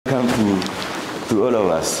welcome to all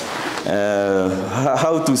of us.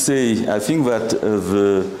 How to say, I think that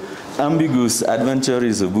the Ambiguous Adventure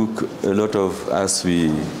is a book a lot of us,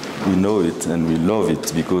 we know it and we love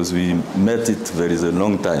it because we met it there is a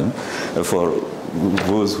long time. For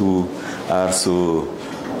those who are so,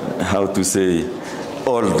 how to say,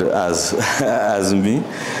 old as me.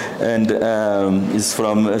 And it's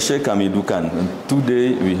from Cheikh Hamidou. And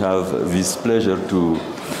today we have this pleasure to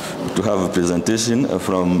have a presentation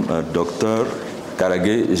from Dr.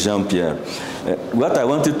 Karegeye Jean-Pierre. What I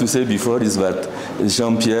wanted to say before is that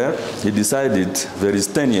Jean-Pierre, he decided there is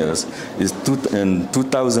 10 years, in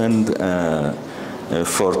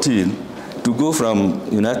 2014, to go from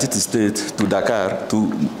United States to Dakar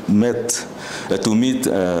to meet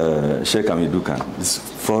Cheikh Hamidou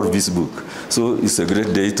for this book. So it's a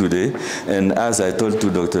great day today. And as I told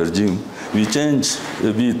to Dr. Jim, we changed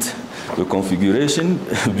a bit the configuration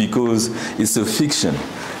because it's a fiction.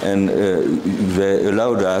 And they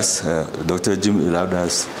allowed us, Dr. Jim allowed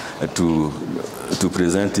us to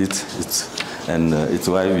present it. And it's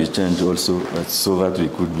why we changed also so that we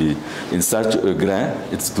could be in such a grain.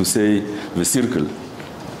 It's to say the circle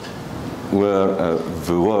where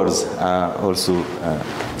the words are also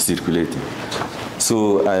circulating.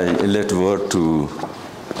 So I let the word to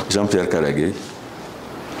Jean-Pierre Karegeye.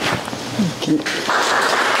 Okay.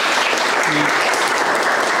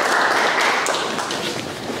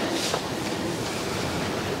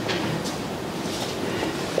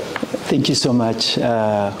 Thank you so much,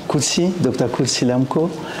 Koulsy, Dr. Koulsy Lamko.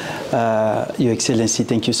 Your Excellency,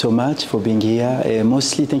 thank you so much for being here.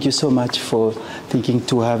 Mostly, thank you so much for thinking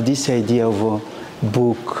to have this idea of a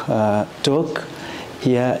book talk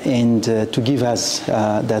here and to give us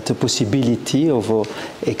that possibility of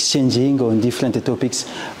exchanging on different topics,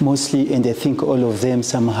 mostly, and I think all of them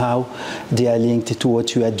somehow they are linked to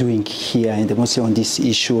what you are doing here, and mostly on this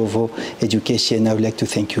issue of education. I would like to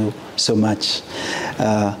thank you so much.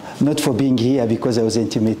 Not for being here because I was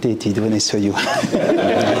intimidated when I saw you.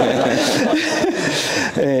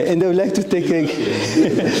 And I would like to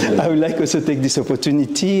also take this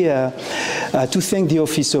opportunity to thank the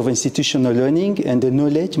Office of Institutional Learning and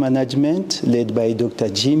Knowledge Management, led by Dr.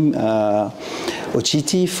 Jim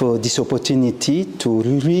Ochiti, for this opportunity to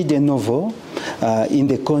reread a novel in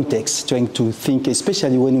the context, trying to think,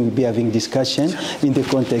 especially when we'll be having discussion, in the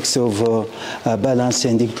context of balanced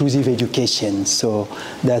and inclusive education. So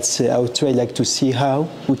that's, I would try like to see how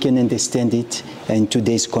we can understand it in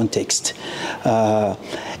today's context.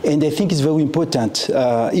 And I think it's very important,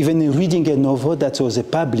 even in reading a novel that was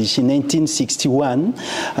published in 1961,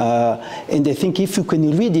 and I think if you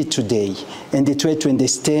can read it today and try to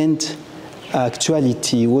understand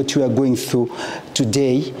actuality, what you are going through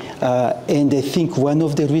today, and I think one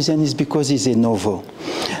of the reasons is because it's a novel.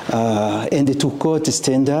 And to quote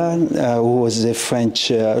Stendhal, who was a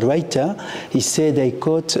French writer, he said, I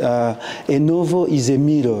quote, a novel is a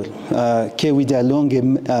mirror carried along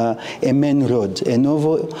a main road. A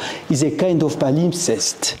novel is a kind of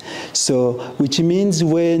palimpsest. So, which means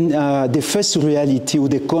when the first reality or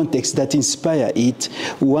the context that inspired it,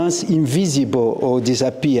 once invisible or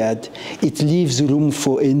disappeared, it leaves room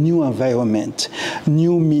for a new environment,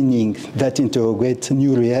 new meaning that interrogates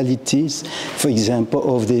new realities, for example,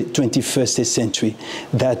 of the 21st century.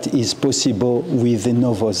 That is possible with the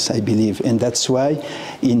novels, I believe. And that's why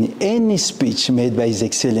in any speech made by His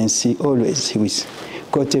Excellency, always he will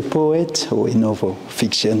quote a poet or a novel,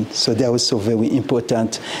 fiction. So they're also very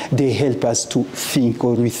important. They help us to think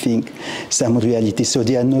or rethink some realities. So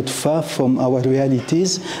they are not far from our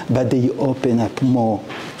realities, but they open up more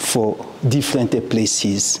for different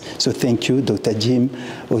places. So thank you, Dr. Jim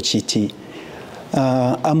Ochiti.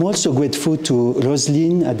 I'm also grateful to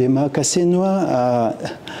Roselyne Adema-Kasenwa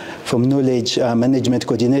from Knowledge Management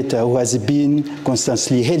Coordinator, who has been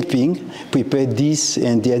constantly helping prepare this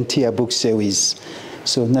and the entire book series.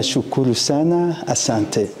 So nashukuru sana,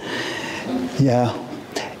 asante. Yeah.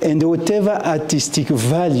 And whatever artistic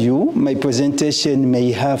value my presentation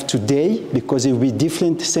may have today, because it will be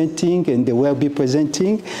different setting and they will be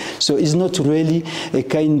presenting, so it's not really a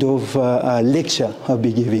kind of lecture I'll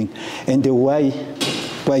be giving. And why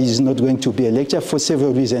it's not going to be a lecture? For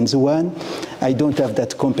several reasons. One, I don't have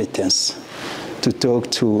that competence to talk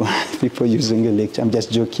to people using a lecture. I'm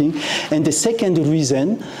just joking. And the second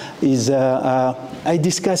reason is I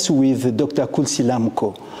discussed with Dr. Koulsy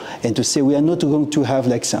Lamko, and to say we are not going to have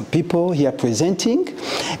like some people here presenting,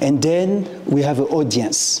 and then we have an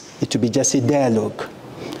audience. It will be just a dialogue.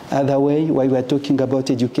 other way, why we are talking about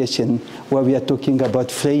education, why we are talking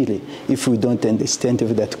about freely, if we don't understand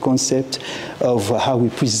that concept of how we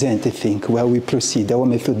present a thing, how we proceed, our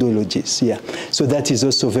methodologies. Yeah. So that is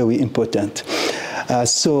also very important.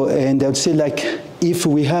 And I would say, like, if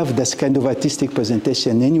we have this kind of artistic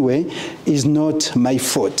presentation anyway, it's not my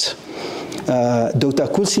fault. Dr.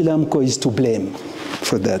 Koulsy Lamko is to blame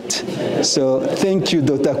for that. So thank you,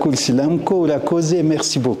 Dr. Koulsy Lamko, Urakoze,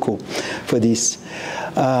 merci beaucoup for this.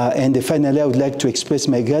 And finally, I would like to express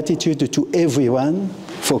my gratitude to everyone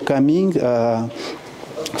for coming,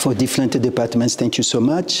 for different departments. Thank you so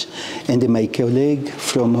much. And my colleague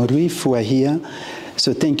from REEF who are here.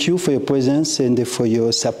 So thank you for your presence and for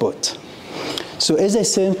your support. So as I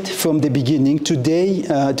said from the beginning, today's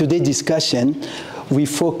discussion, we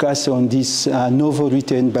focus on this novel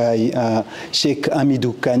written by Cheikh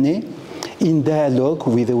Hamidou Kane, in dialogue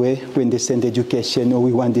with the way we understand education, or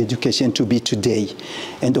we want education to be today.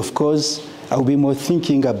 And of course, I'll be more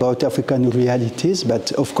thinking about African realities,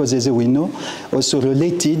 but of course, as we know, also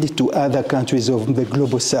related to other countries of the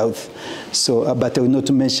global south. So, but I will not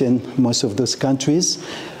mention most of those countries,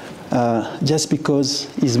 just because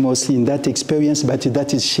it's mostly in that experience, but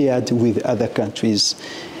that is shared with other countries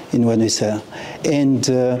in Wanesa. And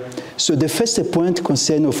so the first point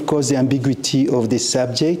concerns, of course, the ambiguity of the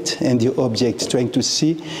subject and the object, trying to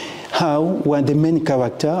see how one the main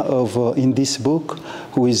character of in this book,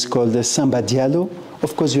 who is called Samba Diallo.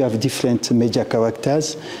 Of course, you have different major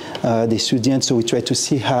characters, the students, so we try to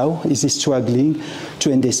see how is he struggling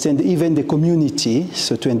to understand even the community,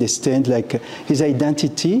 so to understand like his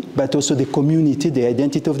identity, but also the community, the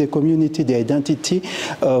identity of the community, the identity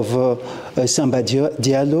of Samba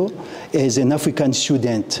Diallo as an African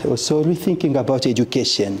student, also rethinking about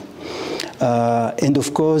education. And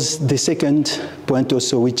of course, the second point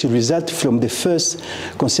also, which results from the first,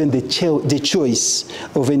 concerns the choice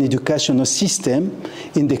of an educational system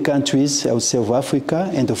in the countries outside of Africa,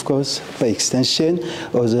 and of course, by extension,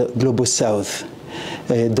 of the global south.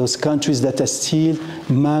 Those countries that are still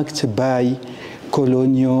marked by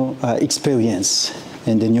colonial experience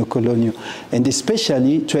and the new colonial, and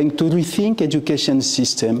especially trying to rethink education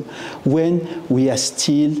system when we are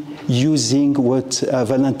still using what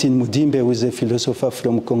Valentin Mudimbe, who is a philosopher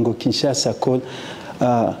from Congo, Kinshasa, called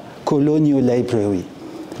colonial library.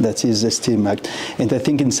 That is still marked. And I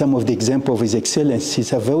think in some of the examples of His Excellency, it's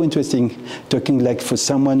very interesting, talking like for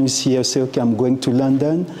someone who's here, say, okay, I'm going to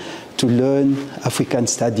London to learn African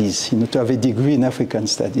studies, to have a degree in African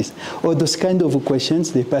studies. All those kind of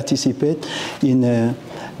questions, they participate in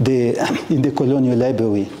the colonial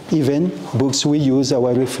library. Even books we use,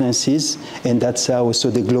 our references, and that's how also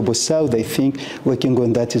the Global South, I think, working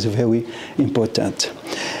on that is very important.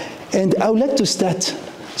 And I would like to start,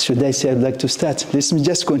 should I say I'd like to start? Let me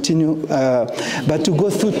just continue, but to go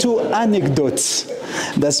through two anecdotes.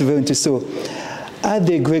 That's very interesting. So, at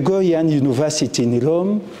the Gregorian University in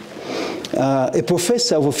Rome, a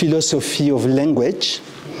professor of philosophy of language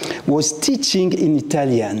was teaching in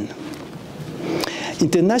Italian.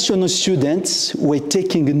 International students were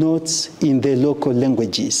taking notes in their local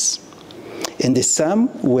languages, and some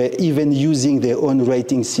were even using their own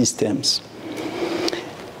writing systems.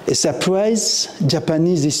 A surprised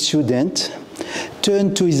Japanese student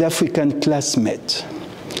turned to his African classmate,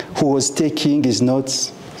 who was taking his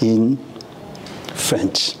notes in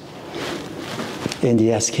French. And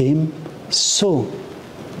he asked him, so,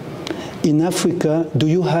 in Africa, do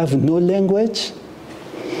you have no language?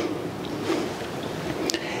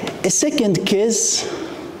 A second case,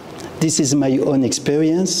 this is my own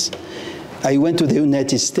experience. I went to the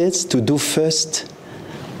United States to do first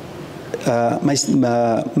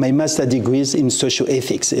my master degrees in social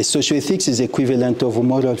ethics. Social ethics is equivalent of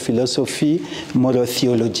moral philosophy, moral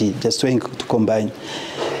theology, just trying to combine.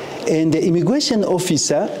 And the immigration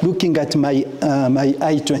officer, looking at my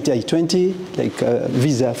I-20, like a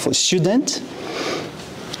visa for student,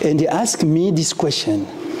 and he asked me this question: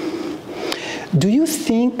 do you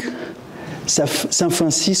think San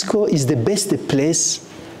Francisco is the best place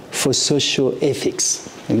for social ethics?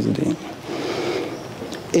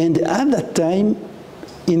 And at that time,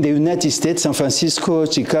 in the United States, San Francisco,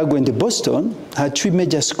 Chicago, and Boston had three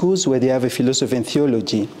major schools where they have a philosophy and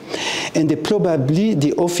theology. And probably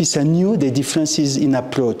the officer knew the differences in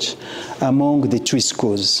approach among the three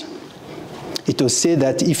schools. It was said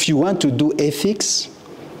that if you want to do ethics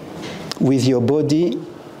with your body,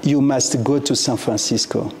 you must go to San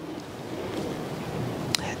Francisco.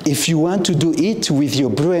 If you want to do it with your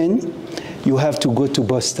brain, you have to go to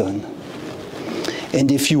Boston. And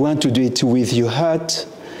if you want to do it with your heart,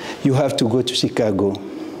 you have to go to Chicago.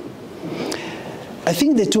 I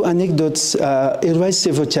think the two anecdotes arise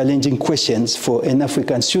several challenging questions for an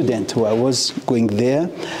African student who was going there,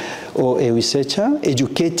 or a researcher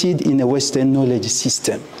educated in a Western knowledge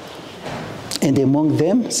system. And among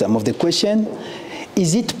them, some of the questions: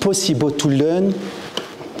 is it possible to learn,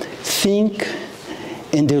 think,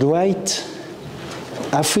 and write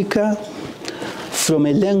Africa from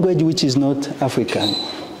a language which is not African?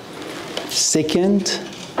 Second,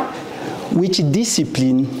 which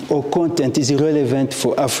discipline or content is relevant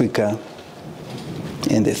for Africa?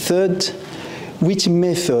 And the third, which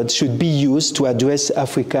method should be used to address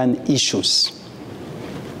African issues?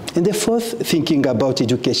 And the fourth, thinking about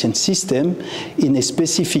education system, in a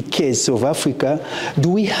specific case of Africa,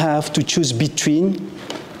 do we have to choose between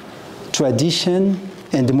tradition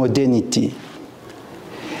and modernity,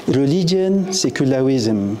 religion,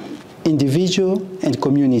 secularism, individual and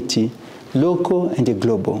community, local and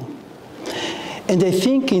global? And I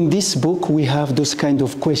think in this book we have those kind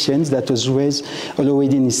of questions that was raised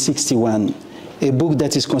already in 1961. A book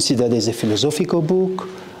that is considered as a philosophical book,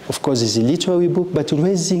 of course is a literary book, but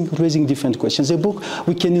raising different questions. A book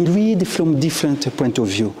we can read from different point of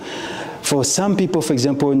view. For some people, for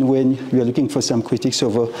example, when we are looking for some critics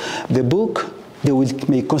of the book, they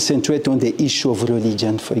may concentrate on the issue of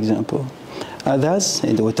religion, for example. Others,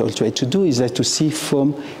 and what I'll try to do, is to see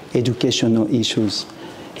from educational issues.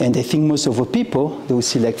 And I think most of the people, they will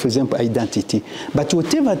see, like, for example, identity. But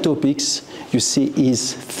whatever topics you see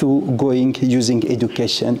is through using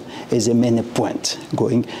education as a main point,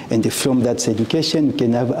 and from that education, you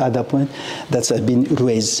can have other points that have been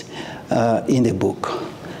raised in the book.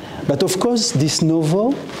 But of course, this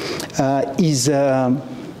novel is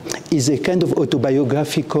a kind of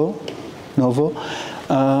autobiographical novel.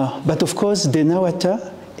 But of course, the narrator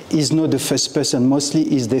is not the first person, mostly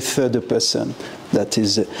is the third person that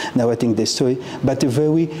is narrating the story, but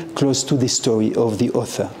very close to the story of the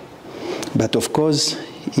author. But of course,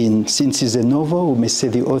 since it's a novel, we may say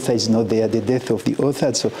the author is not there, the death of the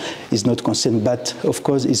author, so is not concerned, but of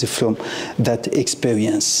course it's from that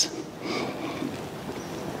experience.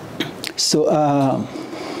 So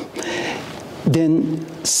then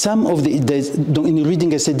some of in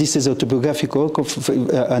reading, I said this is autobiographical, book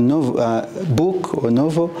or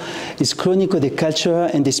novel, is chronicle the cultural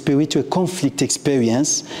and the spiritual conflict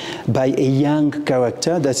experience by a young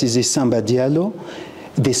character, that is Samba Diallo,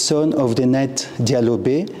 the son of the Knight Diallo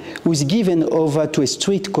Bey, who is given over to a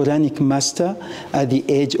strict Quranic master at the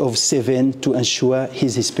age of 7 to ensure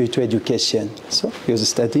his spiritual education. So he was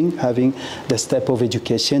studying, having this type of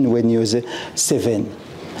education when he was 7.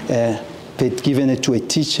 Given it to a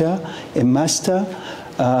teacher, a master,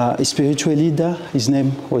 a spiritual leader. His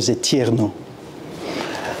name was Tierno.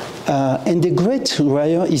 And the great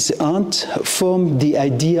writer, his aunt, formed the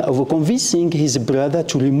idea of convincing his brother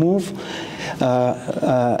to remove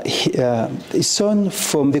his son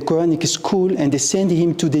from the Quranic school and send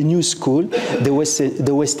him to the new school,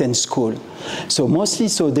 the Western school. So mostly,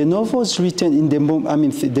 the novel was written in the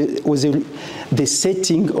moment. The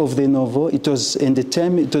setting of the novel. It was in the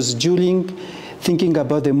time. It was during thinking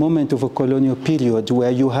about the moment of a colonial period where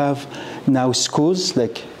you have now schools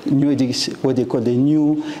like what they call the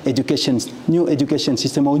new education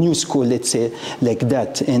system, or new school, let's say, like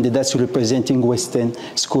that, and that's representing Western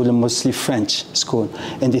school, mostly French school.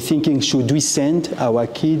 And the thinking, should we send our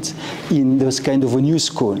kids in those kind of a new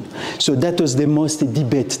school? So that was the most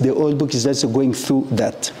debate. The whole book is also going through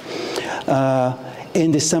that.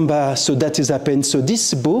 And the Samba, so that is happened. So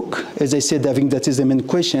this book, as I said, I think that is the main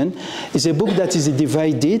question, is a book that is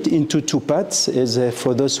divided into two parts,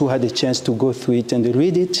 for those who had a chance to go through it and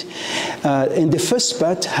read it. And the first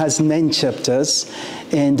part has 9 chapters,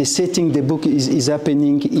 and the setting, the book is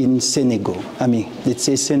happening in Senegal. Let's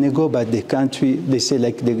say Senegal, but the country, they say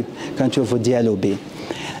like the country of Diallo Bey.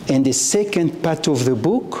 And the second part of the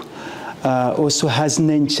book also has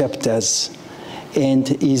 9 chapters.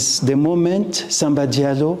 And is the moment Samba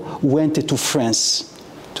Diallo went to France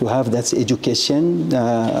to have that education,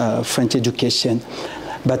 French education.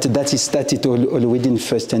 But that is started already in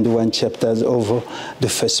first and 1 chapters over the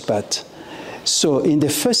first part. So in the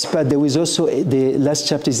first part, there is also, the last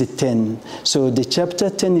chapter is 10. So the chapter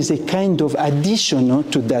 10 is a kind of additional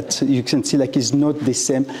to that. You can see like it's not the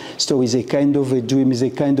same story. It's a kind of a dream, it's a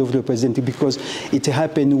kind of representing, because it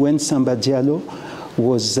happened when Samba Diallo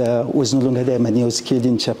was no longer there, and he was killed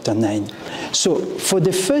in chapter 9. So for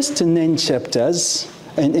the first 9 chapters,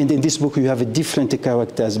 and in this book you have different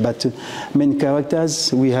characters, but main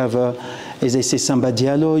characters, we have, as I say, Samba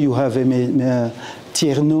Diallo, you have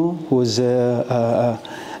Tierno, who's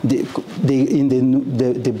in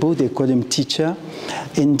the book they call him teacher,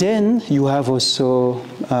 and then you have also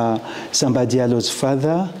Samba Diallo's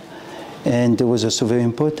father, and it was also very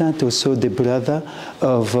important, also the brother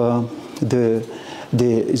of the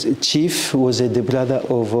chief was the brother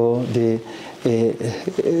of the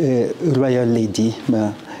royal lady,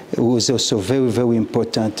 who was also very, very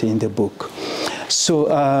important in the book. So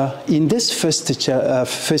in this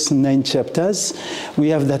first 9 chapters, we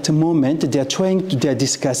have that moment. They're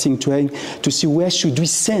discussing, trying to see where should we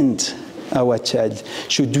send our child.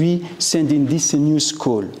 Should we send in this new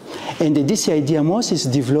school? And this idea most is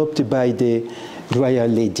developed by the royal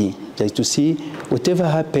lady. Like to see whatever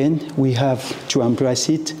happened, we have to embrace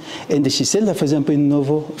it. And she said that, for example, in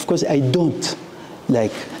novel, of course, I don't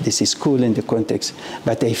like this is cool in the context,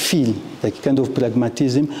 but I feel like kind of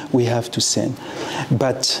pragmatism we have to send.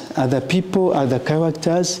 But other people, other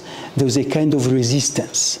characters, there's a kind of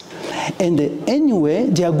resistance. And anyway,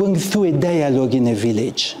 they are going through a dialogue in a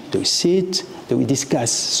village. They sit, they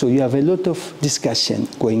discuss. So you have a lot of discussion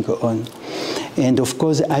going on. And of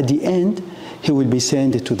course, at the end, he will be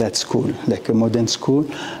sent to that school, like a modern school,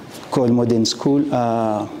 called modern school,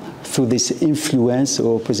 through this influence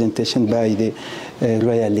or presentation by the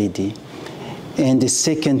royal lady. And the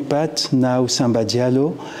second part, now Samba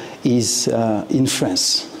Diallo is in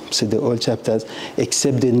France. So the whole chapters,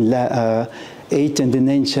 except the 8 and the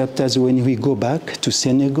 9 chapters, when we go back to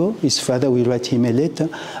Senegal, his father will write him a letter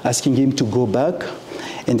asking him to go back,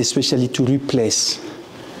 and especially to replace,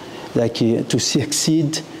 like to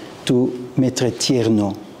succeed to Maître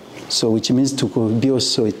Tierno. So which means to be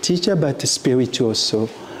also a teacher, but a spiritual also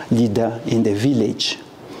leader in the village.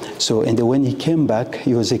 So, and when he came back,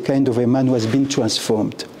 he was a kind of a man who has been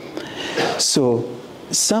transformed. So,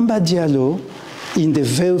 Samba Diallo, in the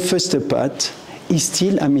very first part, is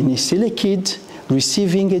still, he's still a kid,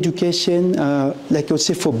 receiving education, like I would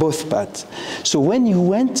say, for both parts. So when he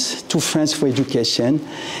went to France for education,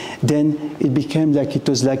 then it became like, it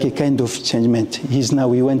was like a kind of changement.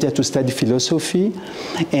 He went there to study philosophy,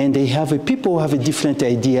 and they have people who have different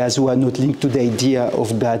ideas who are not linked to the idea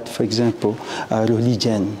of God, for example,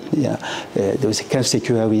 religion. Yeah. There was a kind of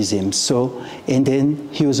secularism. So, and then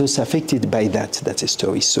he was also affected by that. That's a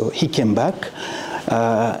story. So he came back,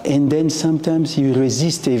 and then sometimes he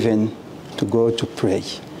resisted even to go to pray.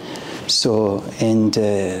 So, and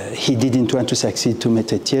he didn't want to succeed to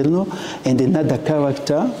Maître Tierno, and another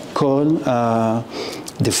character called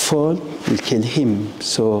the fall will kill him.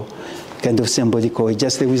 So, kind of symbolic, or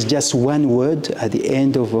there was just one word at the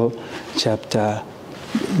end of chapter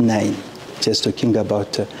 9, just talking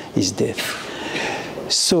about his death.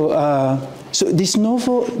 So, so this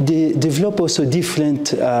novel, they develop also different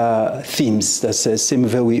themes that seem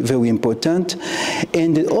very, very important.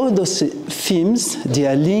 And all those themes, they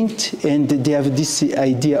are linked, and they have this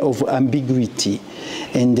idea of ambiguity.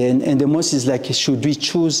 And the most is like, should we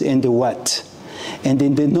choose and the what? And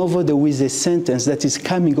in the novel, there is a sentence that is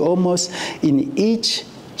coming almost in each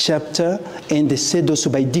chapter, and said also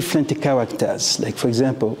by different characters. Like, for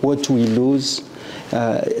example, what we lose,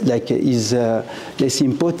 is less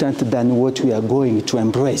important than what we are going to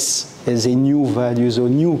embrace as a new values or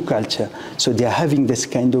new culture. So they are having this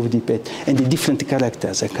kind of debate, and the different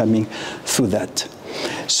characters are coming through that.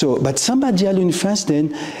 So, but Samba Diallo in France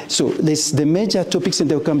then, so the major topics, and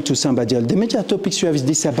they'll come to Samba Diallo. The major topics you have is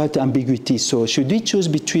this about ambiguity. So should we choose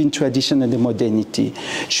between tradition and the modernity?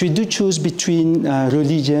 Should we choose between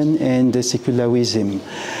religion and secularism?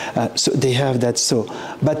 So they have that. So,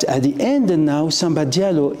 but at the end now, Samba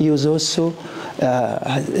Diallo, he was also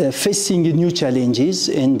facing new challenges,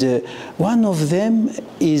 and one of them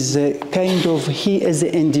is kind of he as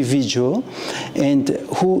an individual and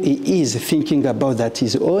who he is, thinking about that,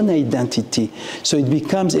 his own identity. So it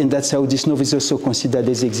becomes, and that's how this novel is also considered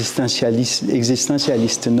as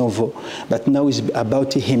existentialist novel, but now it's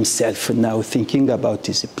about himself, now thinking about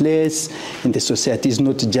his place in the society. It's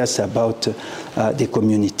not just about the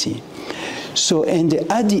community. So, and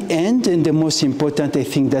at the end, and the most important, I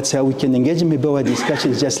think that's how we can engage maybe our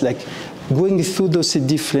discussion, is just like going through those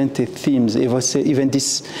different themes. Even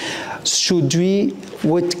this,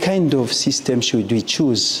 what kind of system should we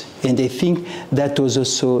choose? And I think that was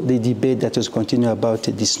also the debate that was continuing about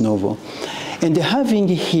this novel. And having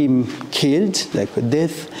him killed, like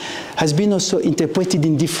death, has been also interpreted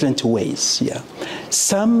in different ways. Yeah.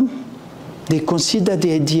 Some, they consider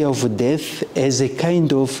the idea of death as a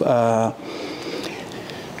kind of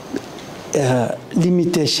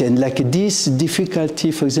limitation, like this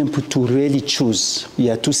difficulty, for example, to really choose,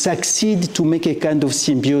 to succeed, to make a kind of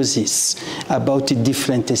symbiosis about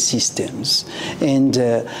different systems. And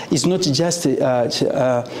it's not just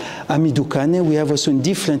Hamidou Kane, we have also in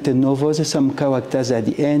different novels, some characters at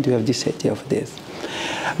the end, we have this idea of death.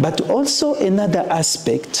 But also another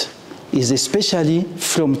aspect is especially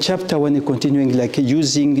from chapter 1 and continuing, like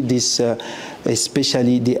using this,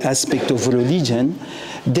 especially the aspect of religion,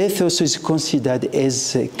 death also is considered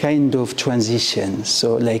as a kind of transition.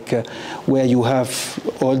 So like where you have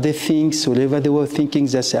all the things, whatever they were thinking,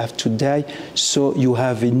 that they have to die, so you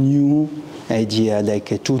have a new idea,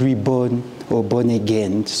 like to reborn or born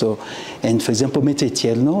again. So, and for example, Maître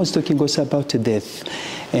Etienne is talking also about death.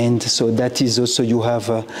 And so that is also, you have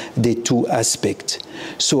the two aspects.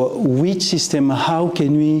 So which system, how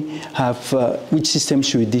can we have, which system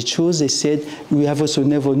should we choose? They said we have also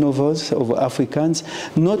novels of Africans,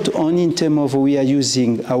 not only in terms of we are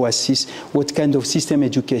using our what kind of system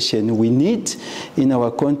education we need in our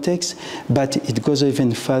context, but it goes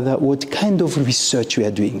even further, what kind of research we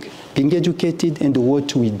are doing, being educated and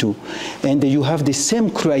what we do. And you have the same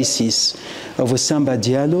crisis of Samba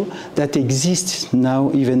Diallo that exists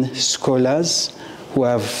now, even scholars who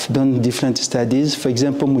have done different studies. For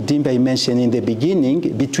example, Mudimba, I mentioned in the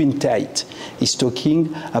beginning, Between Tide, is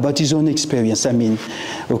talking about his own experience. I mean,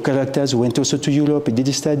 our characters went also to Europe, he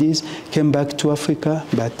did studies, came back to Africa,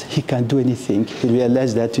 but he can't do anything. He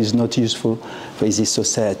realized that is not useful for his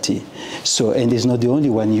society. So, and he's not the only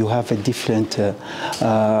one. You have a different,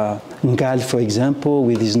 Ngal, for example,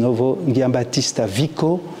 with his novel, Giambattista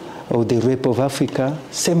Vico, or The Rape of Africa,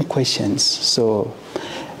 same questions. So,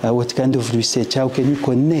 what kind of research, how can we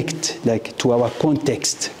connect like to our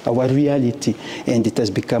context, our reality, and it has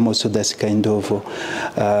become also this kind of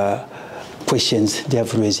questions they are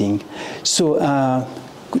raising. So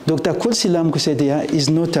Dr. Koulsy Lamko said, yeah, it's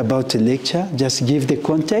not about a lecture, just give the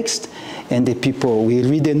context and the people will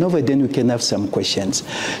read the novel, then we can have some questions.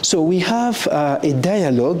 So we have a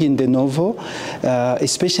dialogue in the novel,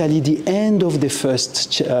 especially the end of the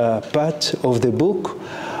first part of the book,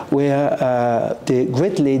 where the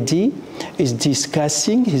great lady is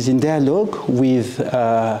discussing, is in dialogue with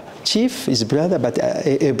Chief, his brother, but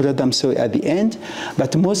a brother, I'm sorry, at the end,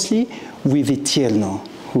 but mostly with Etierno,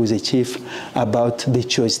 who is a chief, about the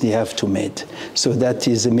choice they have to make. So that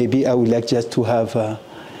is, maybe I would like just to have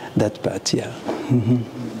that part, yeah.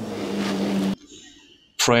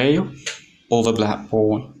 Prayer over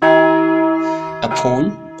Blackboard, a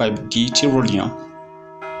poem by Brigitte Rollian.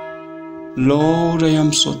 Lord, I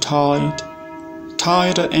am so tired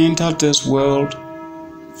to enter this world.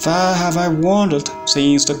 Far have I wandered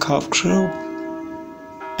since the cock crew,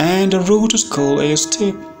 and the road to school is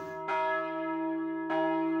steep.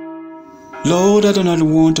 Lord, I do not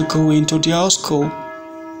want to go into their school.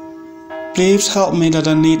 Please help me that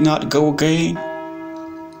I need not go again.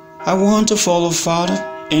 I want to follow Father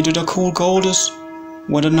into the cool goddess,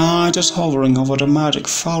 when the night is hovering over the magic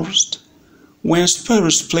forest, when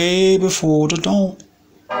spirits play before the dawn,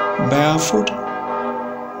 barefoot.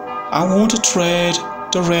 I want to tread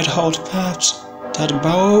the red-hot paths that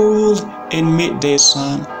bowl in midday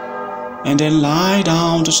sun, and then lie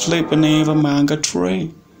down to sleep beneath a mango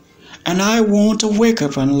tree. And I want to wake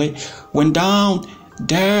up only when down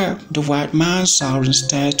there the white man's siren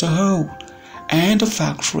stares to hold, and the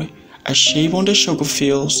factory, a sheep on the sugar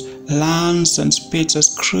fields, lands and spits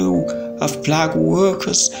a crew of black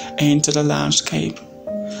workers into the landscape.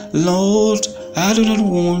 Lord, I do not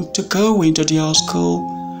want to go into their school.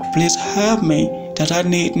 Please help me that I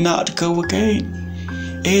need not go again.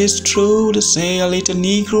 It is true to say a little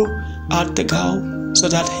Negro at the goal, so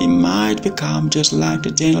that he might become just like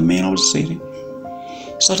the gentleman of the city,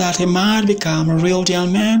 so that he might become a real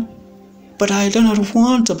gentleman. But I do not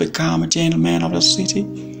want to become a gentleman of the city,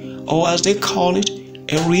 or as they call it,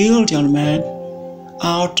 a real gentleman.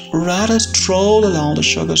 I'd rather stroll along the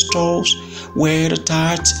sugar stores where the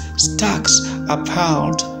tired stacks are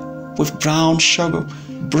piled with brown sugar,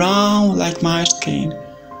 brown like my skin.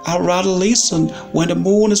 I'd rather listen when the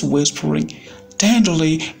moon is whispering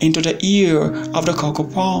tenderly into the ear of the cocoa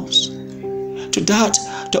palms. To that,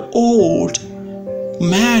 the old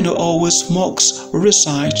man who always smokes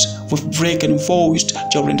recites with breaking voice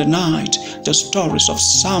during the night the stories of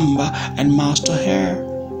Samba and Master Hare,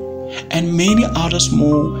 and many others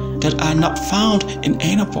more that are not found in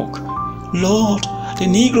any book. Lord, the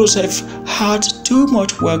Negroes have had too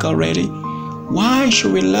much work already. Why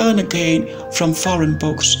should we learn again from foreign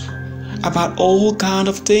books about all kinds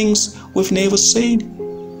of things we've never seen?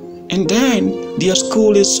 And then their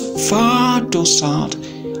school is far too sad,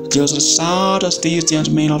 just as sad as these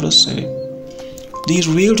gentlemen of the city. These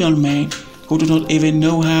real gentlemen who do not even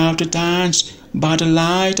know how to dance by the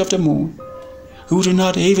light of the moon, who do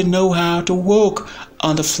not even know how to walk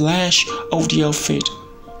on the flesh of their feet,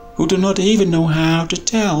 who do not even know how to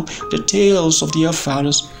tell the tales of their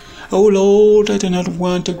fathers, Oh Lord, I do not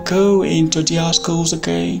want to go into their schools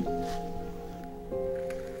again.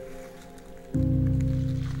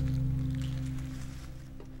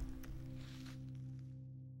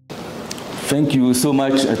 Thank you so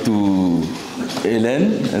much to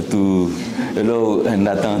Hélène to allow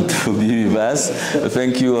Nathan to be with us.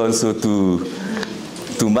 Thank you also to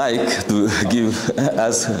Mike to give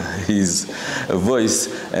us his voice,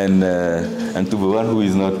 and to the one who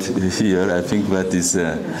is not here. I think that is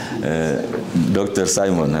Dr.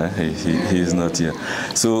 Simon. He is not here.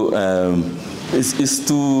 So it's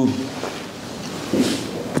to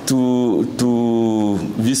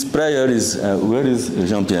this prayer is where is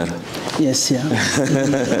Jean-Pierre? Yes, yeah.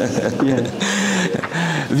 Yeah.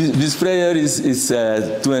 This prayer is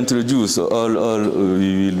to introduce all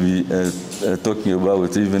we will be talking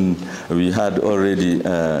about. Even we had already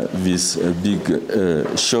this big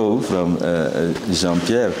show from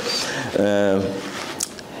Jean-Pierre.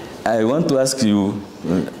 I want to ask you,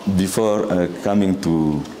 before coming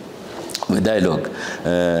to the dialogue,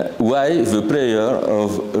 why the prayer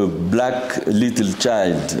of a black little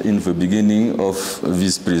child in the beginning of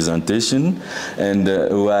this presentation, and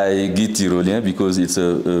why Guy Tyrolien, because it's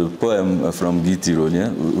a poem from Guy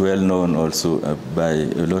Tyrolien, well known also by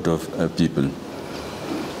a lot of people.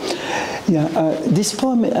 Yeah, this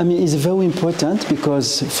poem, is very important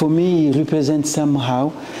because for me it represents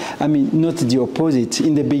somehow, not the opposite.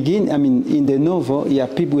 In the beginning, in the novel,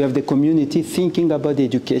 people, we have the community thinking about the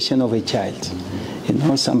education of a child.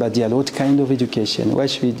 Somebody, what kind of education, where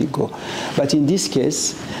should it go? But in this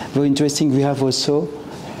case, very interesting, we have also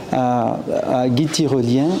Guy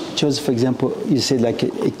Tyrolien chose, for example, you said like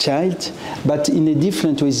a child, but in a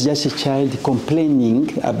different way, it's just a child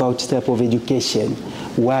complaining about type of education.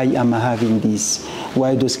 Why am I having this?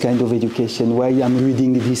 Why those kind of education? Why I'm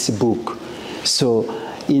reading this book? So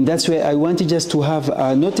in that way, I wanted just to have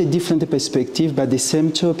not a different perspective, but the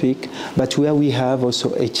same topic, but where we have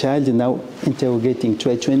also a child now interrogating,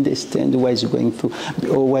 try to understand why he's going through,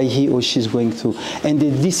 or why he or she is going through. And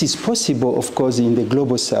this is possible, of course, in the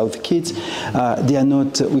Global South. Kids, they are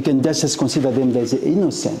not, we can just consider them as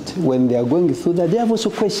innocent. When they are going through that, they have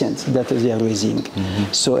also questions that they are raising.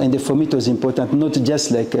 Mm-hmm. So, and for me, it was important, not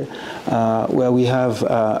just like where we have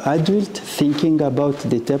adults thinking about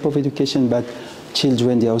the type of education, but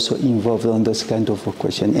children, they are also involved on those kind of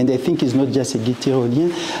questions. And I think it's not just a Guy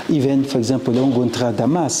Tyrolien. Even, for example, Ongontra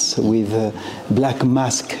Damas with black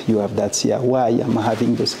mask, you have that here. Why am I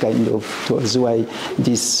having those kind of tools? Why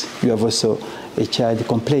this? You have also a child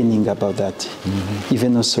complaining about that. Mm-hmm.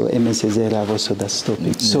 Even also, M.S. Césaire have also that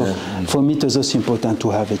topic. So for me, it was also important to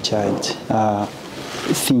have a child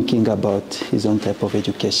thinking about his own type of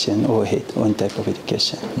education or her own type of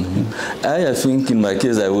education. Mm-hmm. I think in my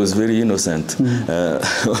case I was very innocent.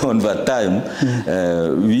 Mm-hmm. On that time,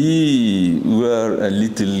 we were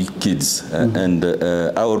little kids, and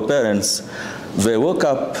our parents, they woke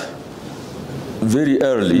up very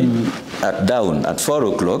early at dawn, at 4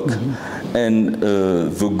 o'clock, and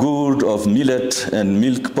the gourd of millet and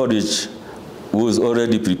milk porridge was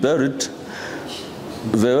already prepared.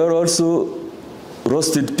 There were also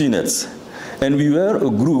roasted peanuts. And we were a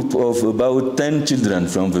group of about 10 children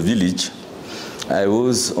from the village. I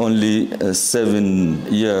was only a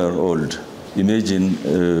 7-year-old. Imagine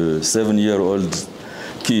a 7-year-old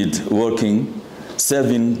kid walking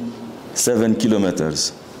 7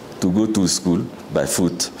 kilometers to go to school by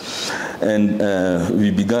foot. And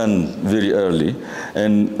we began very early.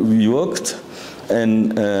 And we walked,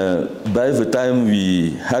 and by the time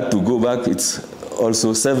we had to go back, it's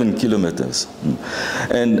also 7 kilometers.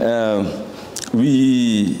 And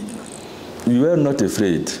we were not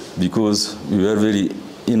afraid because we were very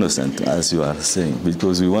innocent, as you are saying,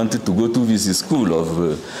 because we wanted to go to this school of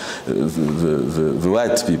the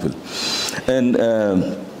white people. And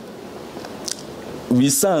we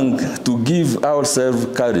sang to give ourselves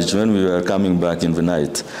courage when we were coming back in the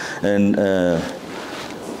night. And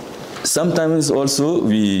sometimes also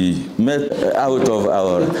we met out of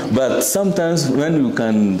our, but sometimes when you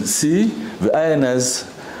can see the hyenas,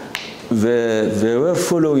 they were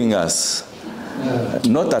following us,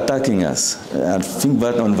 not attacking us. I think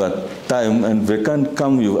that on that time, and they can't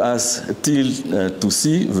come with us till to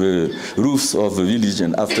see the roofs of the village,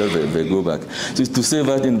 and after they go back. So to say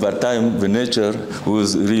that in that time, the nature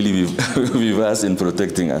was really with us in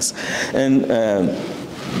protecting us. And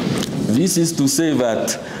this is to say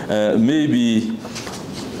that maybe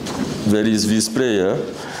there is this prayer,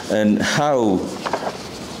 and how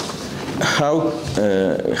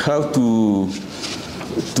to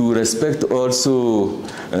to respect also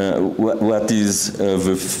what is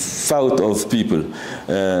the thought of people,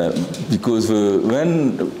 because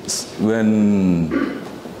when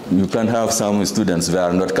you can have some students that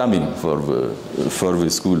are not coming for the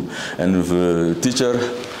school, and the teacher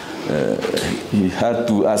he had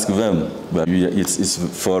to ask them, but it's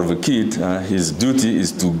for the kid. His duty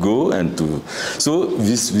is to go and to. So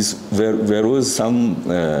there was some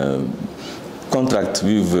contract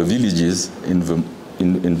with the villages in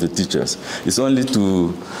the teachers. It's only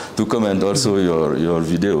to comment also your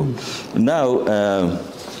video. Now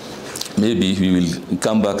maybe we will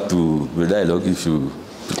come back to the dialogue if you.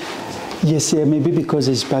 Yes, yeah, maybe because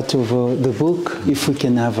it's part of the book. If we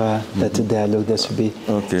can have that dialogue, that would be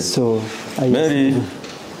okay. So, Mary.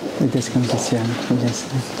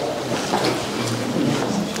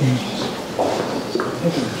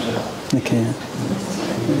 Okay.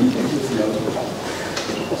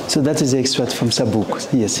 So that is the extract from the book.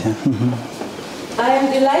 Yes, yeah. I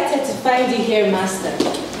am delighted to find you here, Master.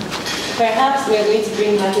 Perhaps we are going to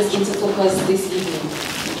bring matters into focus this evening.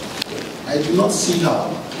 I do not see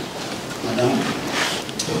how. Madam,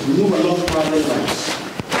 we move along parallel lines.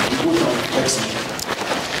 We both are flexible.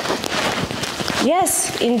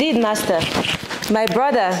 Yes, indeed, Master. My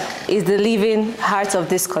brother is the living heart of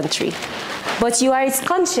this country, but you are its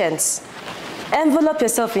conscience. Envelope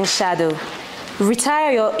yourself in shadow.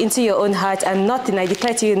 Retire into your own heart, and nothing, I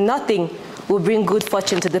declare to you, nothing will bring good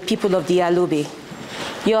fortune to the people of the Alobe.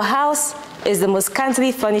 Your house is the most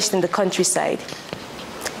scantily furnished in the countryside.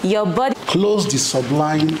 Your body... Close the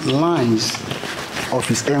sublime lines of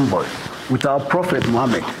his envoy with our prophet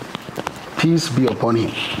Muhammad. Peace be upon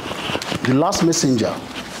him. The last messenger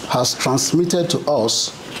has transmitted to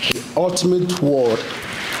us the ultimate word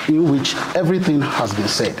in which everything has been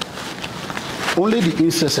said. Only the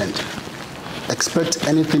incessant expect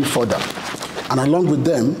anything further, and along with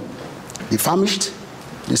them, the famished,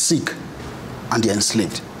 the sick, and the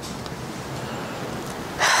enslaved.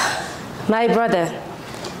 My brother,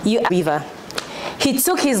 you river. He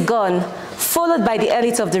took his gun, followed by the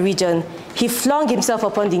elite of the region. He flung himself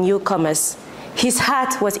upon the newcomers. His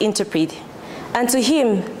heart was interpreted, and to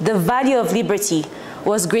him, the value of liberty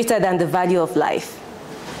was greater than the value of life.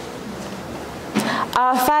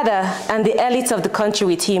 Our father and the elite of the country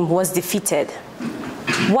with him was defeated.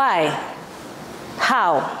 Why?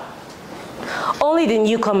 How? Only the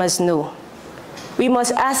newcomers know. We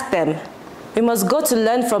must ask them. We must go to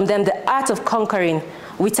learn from them the art of conquering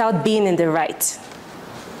without being in the right.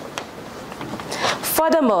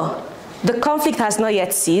 Furthermore, the conflict has not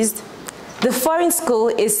yet ceased. The foreign school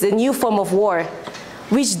is the new form of war,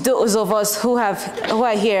 which those of us who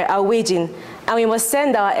are here are waging, and we must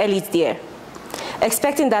send our elite there,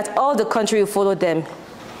 expecting that all the country will follow them.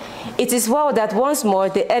 It is well that once more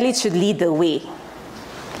the elite should lead the way.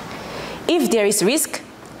 If there is risk,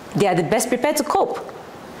 they are the best prepared to cope.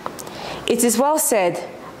 It is well said,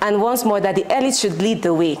 and once more, that the elite should lead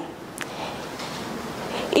the way.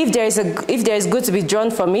 If there is good to be drawn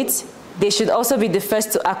from it, they should also be the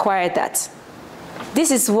first to acquire that.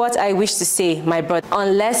 This is what I wish to say, my brother,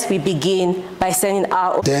 unless we begin by sending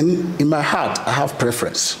our... Then, in my heart, I have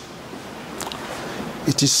preference.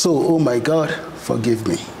 It is so, oh my God, forgive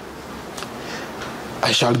me.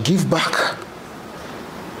 I shall give back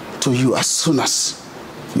to you as soon as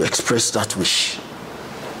you express that wish.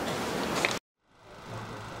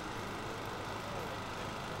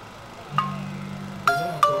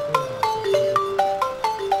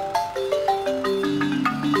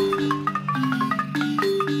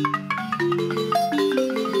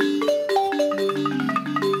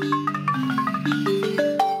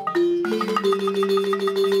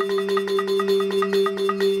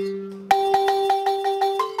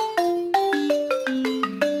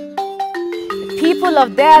 People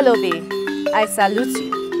of Dialobe, I salute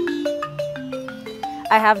you.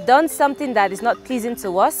 I have done something that is not pleasing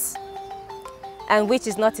to us and which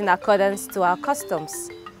is not in accordance to our customs.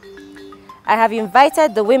 I have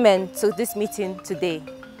invited the women to this meeting today.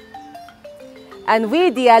 And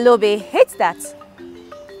we Dialobe hate that.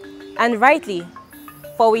 And rightly,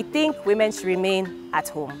 for we think women should remain at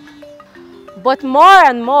home. But more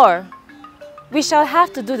and more, we shall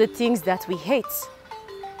have to do the things that we hate,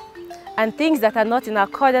 and things that are not in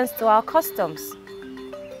accordance to our customs.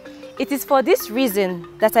 It is for this reason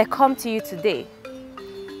that I come to you today,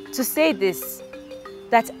 to say this,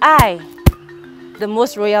 that I, the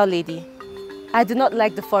most royal lady, I do not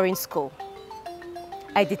like the foreign school.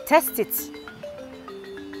 I detest it.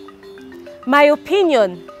 My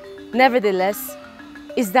opinion, nevertheless,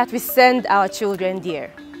 is that we send our children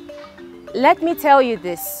there. Let me tell you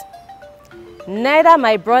this, neither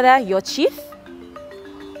my brother, your chief,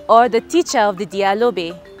 or the teacher of the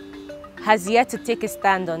Dialobe has yet to take a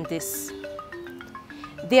stand on this.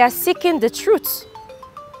 They are seeking the truth.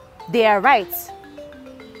 They are right.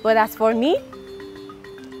 But as for me,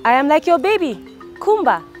 I am like your baby,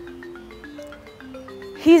 Kumba.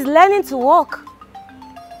 He is learning to walk.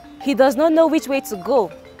 He does not know which way to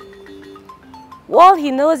go. All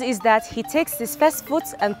he knows is that he takes his first foot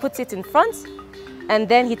and puts it in front, and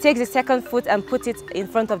then he takes his second foot and puts it in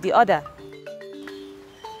front of the other.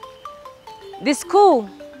 The school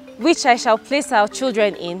which I shall place our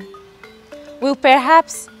children in will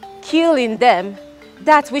perhaps kill in them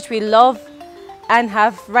that which we love and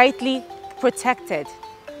have rightly protected.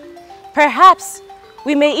 Perhaps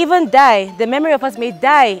we may even die, the memory of us may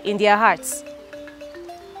die in their hearts.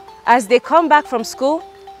 As they come back from school,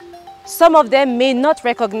 some of them may not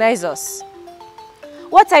recognize us.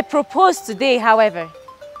 What I propose today, however,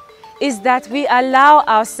 is that we allow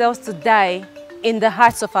ourselves to die in the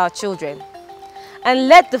hearts of our children and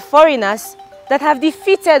let the foreigners that have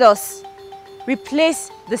defeated us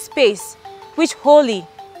replace the space which wholly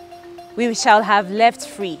we shall have left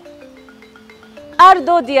free.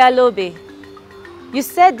 Ardo Dialobe, you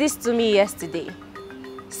said this to me yesterday.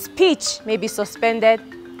 Speech may be suspended,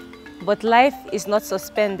 but life is not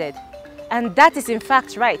suspended. And that is in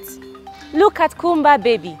fact right. Look at Kumba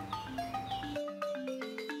baby.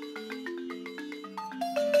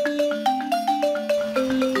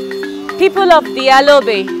 People of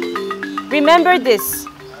Dialobe, remember this.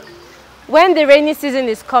 When the rainy season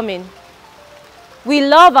is coming, we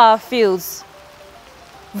love our fields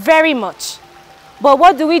very much. But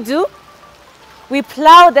what do? We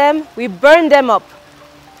plow them, we burn them up,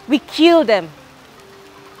 we kill them.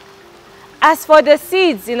 As for the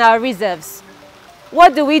seeds in our reserves,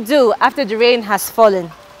 what do we do after the rain has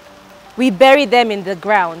fallen? We bury them in the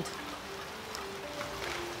ground.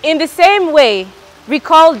 In the same way,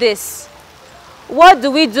 recall this. What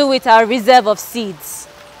do we do with our reserve of seeds?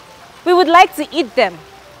 We would like to eat them,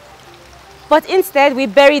 but instead we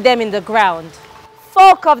bury them in the ground.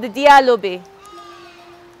 Folk of the Dialobe,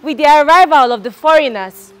 with the arrival of the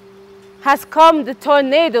foreigners has come the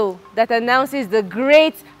tornado that announces the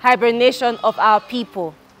great hibernation of our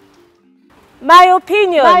people. My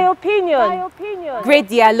opinion, great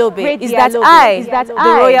Dialobe, is that I, the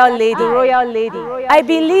royal lady, I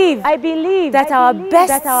believe that our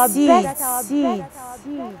best seeds,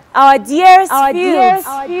 our dearest fields,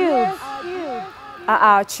 are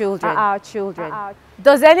our children.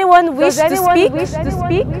 Does anyone wish to speak?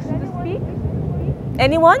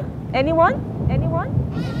 Anyone?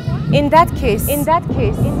 In that case,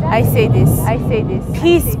 I say this.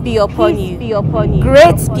 Peace be upon you.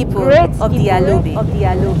 Great people of Dialobe.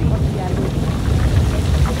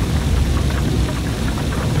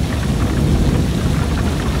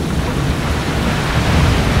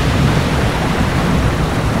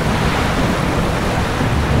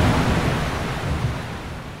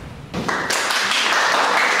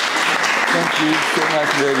 Thank you so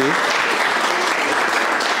much, Mary.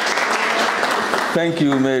 Thank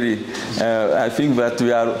you, Mary. I think that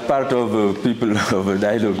we are part of people of a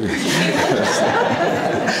dialogue.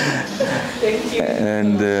 Thank you.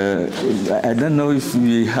 And I don't know if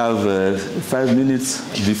we have 5 minutes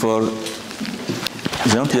before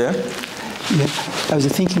Jean-Pierre. Yeah, I was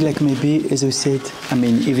thinking like maybe, as we said, I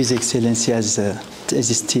mean, if His Excellency has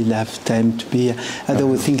still have time to be here, I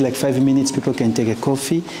would think like 5 minutes, people can take a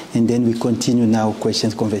coffee, and then we continue now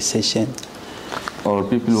questions, conversation. Or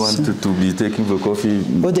people want to be taking the coffee.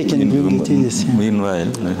 Or they can bring it in. Yes, yeah.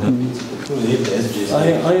 Meanwhile.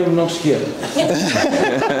 I am not scared.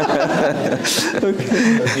 Okay.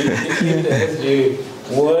 If the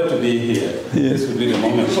SJ were to be here, this would be the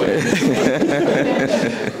moment for it.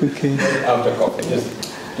 Okay. After coffee, just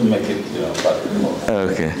to make it, part of the coffee.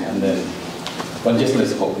 Okay. And then, but just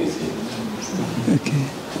let's hope he's here. Okay.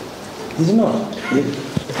 He's not.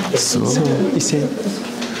 So he said,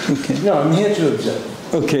 okay. No, I'm here to observe.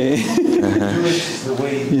 Okay. Do it the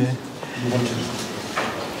way you want to.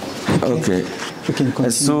 Okay. We can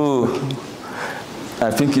continue. So, okay.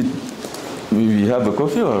 I think we have a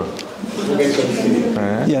coffee or?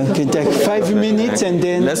 Yeah, we can take 5 minutes and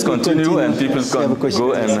then let's continue and people can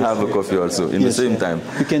go and have a coffee also in the same time.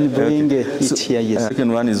 We can bring it here, yes. The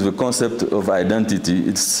second one is the concept of identity.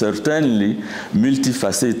 It's certainly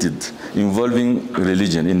multifaceted, involving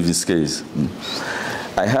religion in this case.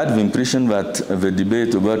 I had the impression that the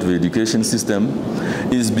debate about the education system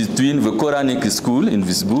is between the Quranic school in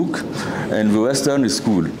this book and the Western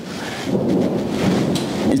school.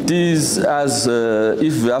 It is as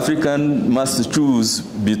if the African must choose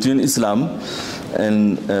between Islam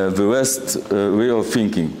and the West way of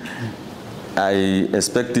thinking. I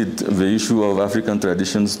expected the issue of African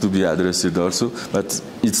traditions to be addressed also, but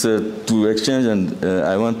it's to exchange, and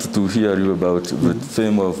I want to hear you about the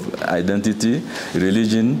theme of identity,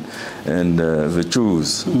 religion, and the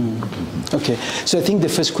choose. Okay, so I think the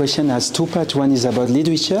first question has two parts. One is about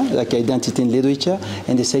literature, like identity in literature,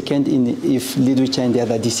 and the second if literature and the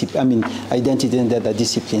other disciplines, identity and the other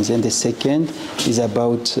disciplines, and the second is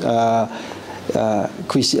about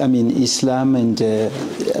Islam and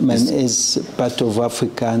is part of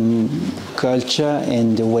African culture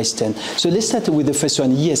and the Western. So let's start with the first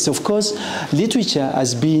one. Yes, of course, literature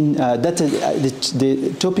has been,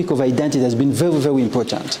 the topic of identity has been very, very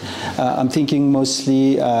important. I'm thinking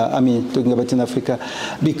mostly, talking about in Africa,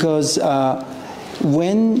 because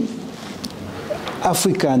when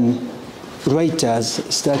African writers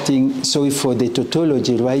starting, sorry for the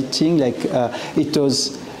tautology, writing, it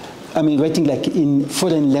was, writing like in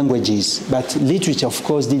foreign languages, but literature, of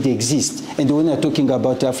course, did exist. And when we're talking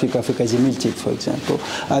about Africa, Africa is a multitude, for example.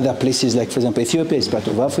 Other places, like, for example, Ethiopia is part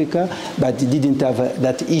of Africa, but it didn't have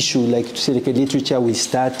that issue, like to say, like, literature will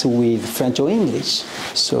start with French or English.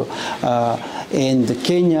 So, and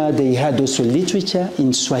Kenya, they had also literature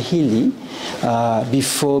in Swahili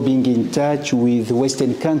before being in touch with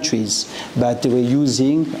Western countries, but they were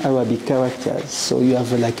using Arabic characters. So you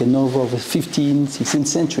have like a novel of the 15th, 16th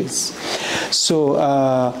centuries. So,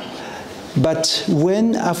 but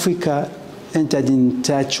when Africa entered in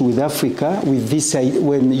touch with Africa, with this,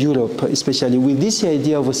 when Europe, especially with this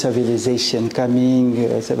idea of a civilization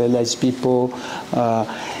coming, civilized people,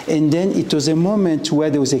 and then it was a moment where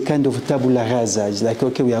there was a kind of tabula rasa. It's like,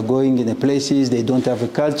 okay, we are going in the places, they don't have a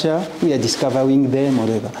culture, we are discovering them,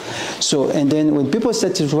 whatever. So, and then when people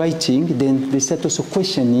started writing, then they started also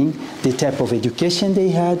questioning the type of education they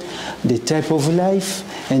had, the type of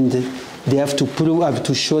life, and they have to prove, have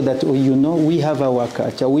to show that, oh, you know, we have our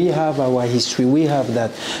culture, we have our history, we have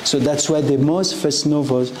that. So that's why the most first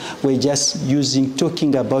novels were just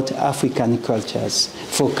talking about African cultures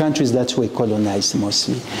for countries that were colonized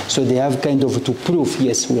mostly. So they have kind of to prove,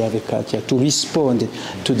 yes, we have a culture, to respond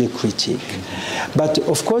to the critique. But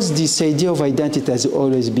of course, this idea of identity has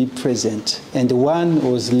always been present. And one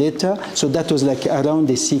was later, so that was like around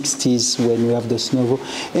the 60s when we have this novel.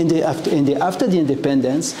 And after the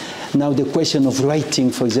independence, now the question of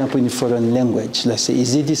writing, for example, in foreign language, let's say,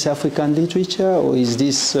 is it this African literature or is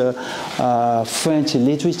this French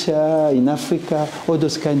literature in Africa? All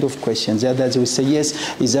those kind of questions. The others will say,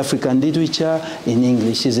 yes, is African literature in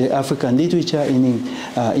English? Is it African literature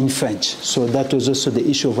in French? So that was also the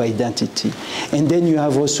issue of identity. And then you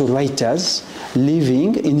have also writers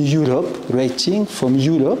living in Europe, writing from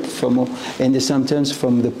Europe, and sometimes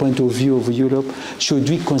from the point of view of Europe, should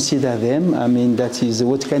we consider them? I mean, that is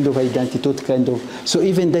what kind of identity, what kind of... So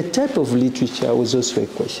even that type of literature was also a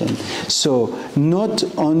question. So not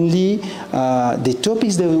only the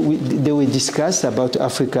topics that we discussed about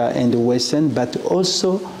Africa and the Western, but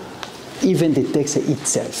also even the text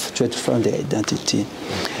itself, try to find the identity.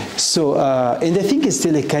 So, and I think it's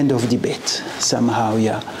still a kind of debate somehow,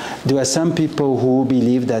 yeah. There are some people who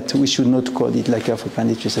believe that we should not call it like African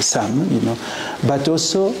literature, some, you know, but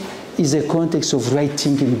also is a context of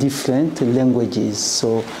writing in different languages.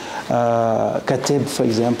 So, Kateb, for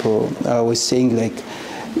example, was saying like,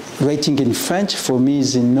 writing in French for me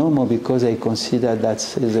is normal because I consider that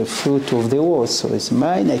as a fruit of the war, so it's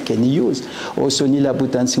mine, I can use. Also, Nila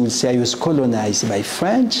Boutansi will say I was colonized by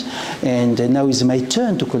French, and now it's my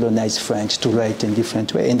turn to colonize French, to write in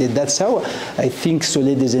different way. And that's how I think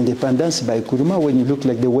Soleil des Indépendances by Nkrumah, when you look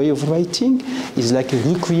like the way of writing, is like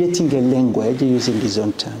recreating a language using his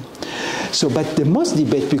own term. So, but the most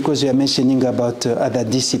debate, because you are mentioning about other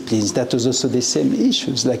disciplines, that was also the same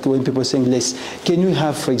issues. Like when people are saying, can you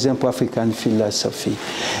have, for example, African philosophy?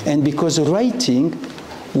 And because writing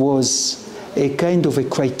was a kind of a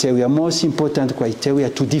criteria, most important criteria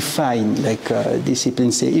to define like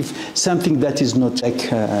disciplines. Say if something that is not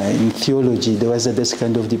like in theology, there was this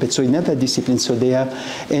kind of debate. So in other disciplines, so they have,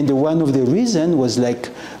 and one of the reasons was like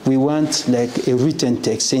we want like a written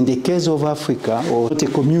text. In the case of Africa, or not a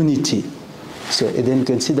community. So then you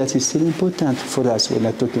can see that it's still important for us when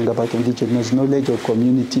we're talking about indigenous knowledge or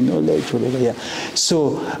community knowledge, whatever. Yeah.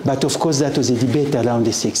 So, but of course that was a debate around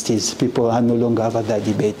the 60s. People are no longer have that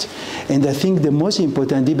debate. And I think the most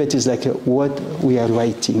important debate is like what we are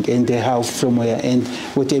writing and the how, from where. And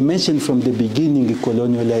what I mentioned from the beginning, the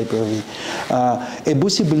colonial library.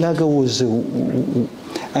 Ebussi Bulaga was,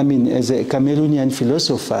 as a Cameroonian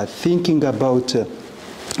philosopher, thinking about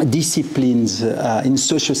disciplines in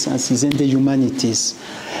social sciences and the humanities,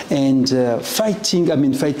 and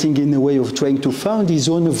fighting in a way of trying to find his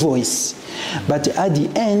own voice. But at the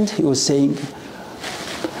end, he was saying,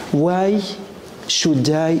 why should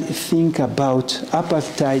I think about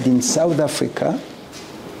apartheid in South Africa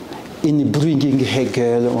in bringing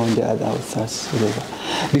Hegel on the other authors, whatever?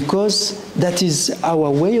 Because that is our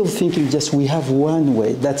way of thinking, just we have one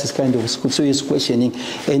way. That is kind of school. So he's questioning,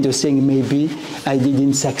 and he's saying, maybe I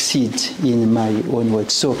didn't succeed in my own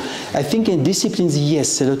work. So I think in disciplines,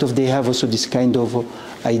 yes, a lot of they have also this kind of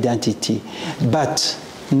identity. But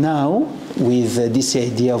now, with this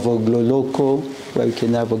idea of a local, where we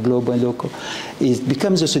can have a global and local, it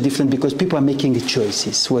becomes also different because people are making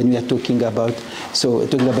choices when we are talking about,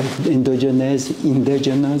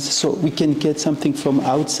 endogenous, so we can get something from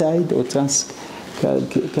outside or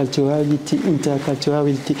transculturality,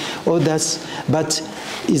 interculturality, all that. But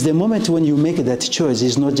it's the moment when you make that choice,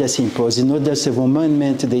 it's not just imposed, it's not just a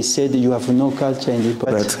moment they said you have no culture in it.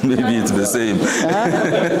 But maybe it's the same.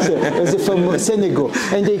 So, it's from Senegal.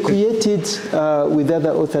 And they created, with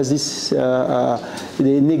other authors, this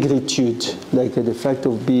the negritude, like the fact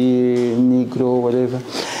of being Negro, whatever.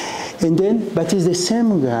 And then, but it's the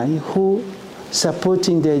same guy who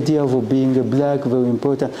supporting the idea of being a black, very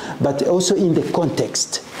important, but also in the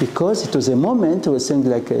context, because it was a moment where saying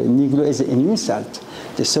like a Negro is an insult.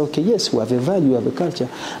 They say, okay, yes, we have a value, we have a culture,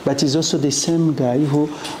 but it's also the same guy who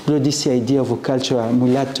brought this idea of a cultural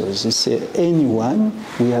mulattoes. It's anyone,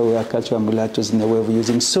 we have a cultural mulattoes in the way of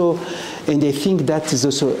using. So, and I think that is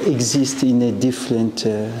also exist in a different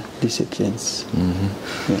disciplines.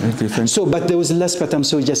 Mm-hmm. Yeah. Okay, so, but there was the last part, I'm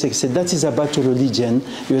sorry, just like I said, that is about religion.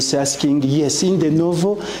 You were asking, yes, in the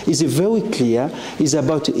novel, is very clear, it's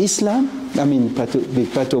about Islam, I mean,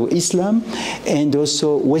 part of Islam, and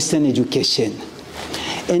also Western education.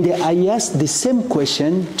 And I asked the same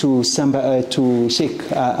question to Cheikh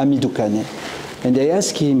Hamidou Kane. And I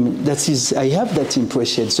asked him, I have that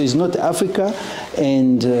impression. So it's not Africa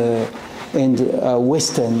and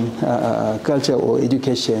Western culture or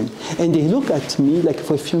education. And they look at me like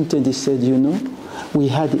for a few minutes, they said, you know, we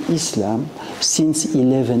had Islam since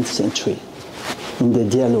 11th century in the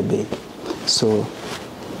Dialogue. So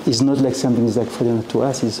it's not like something that's like foreign to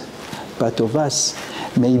us, it's part of us.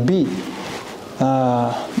 Maybe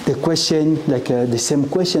the question, like the same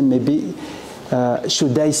question, maybe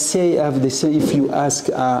should I say, have the same, if you ask,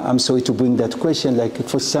 I'm sorry to bring that question, like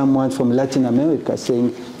for someone from Latin America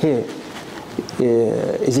saying, hey,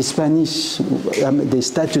 is it Spanish, the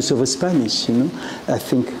status of a Spanish, you know? I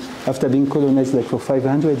think after being colonized like for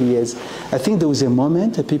 500 years, I think there was a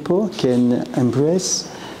moment that people can embrace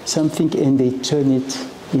something and they turn it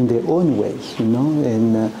in their own way, you know,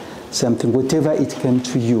 and something, whatever it came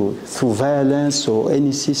to you, through violence or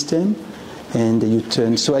any system, and you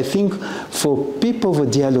turn. So I think for people of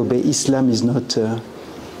Dialogue, Islam is not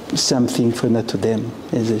something for not to them,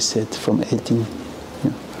 as I said, from 18. Yeah.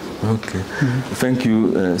 Okay. Mm-hmm. Thank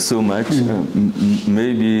you so much. Mm-hmm.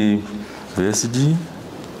 Maybe VSG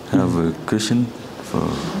have a question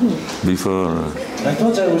before. I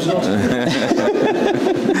thought I was not.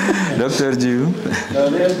 Dr. Jiu.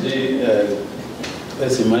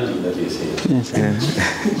 Let's imagine that he's here. Yes. Yeah.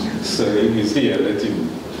 So if he's here, let him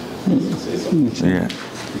say something. Yeah,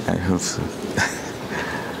 I hope so.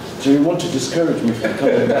 Do you want to discourage me from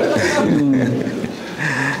coming back?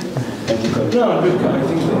 No, look, I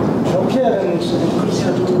think Jean-Pierre and Koulsy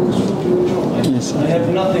have done this good job. I have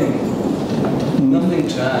nothing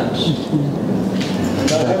to add.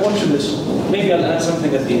 I want to listen. Maybe I'll add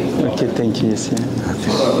something at the end. Okay, thank you. Yes, yeah.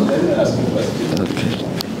 Okay.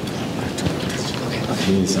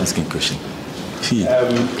 He is asking a question.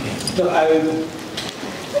 No,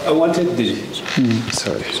 I wanted the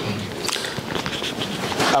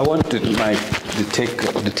I wanted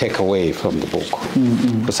the takeaway from the book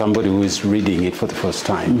for somebody who is reading it for the first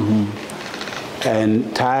time,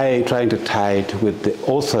 and trying to tie it with the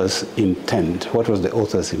author's intent. What was the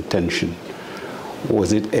author's intention?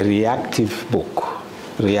 Was it a reactive book,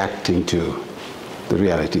 reacting to the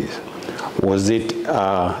realities? Was it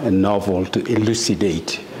a novel to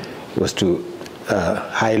elucidate, was to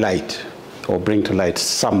highlight or bring to light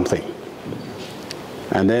something?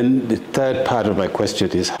 And then the third part of my question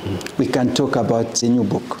is... We can talk about a new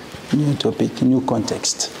book, new topic, new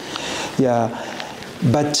context. Yeah,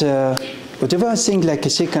 but whatever I think, like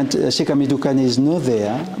Cheikh Hamidou Kane is not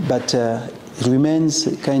there, but it remains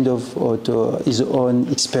kind of his own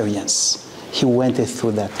experience. He went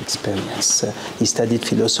through that experience. He studied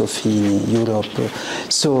philosophy in Europe.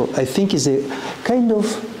 So I think it's a kind of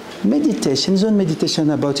meditation, his own meditation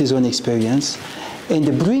about his own experience.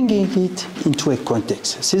 and bringing it into a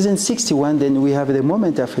context. Season 61, then we have the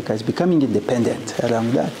moment Africa is becoming independent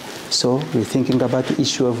around that. So we're thinking about the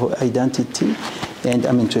issue of identity, and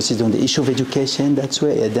I'm interested in the issue of education. That's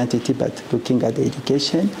where identity, but looking at the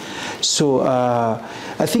education. So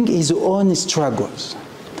I think his own struggles.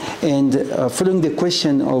 And following the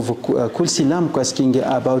question of Koulsy Lamko asking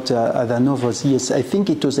about other novels, yes, I think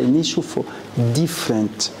it was an issue for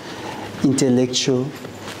different intellectual,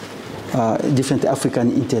 different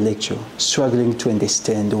African intellectuals struggling to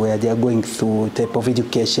understand where they are going through, type of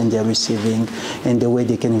education they are receiving, and the way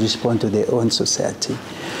they can respond to their own society.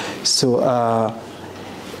 So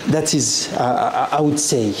that is, I would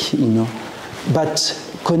say, you know, but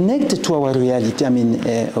connected to our reality, I mean,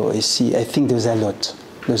 OSC, I think there's a lot.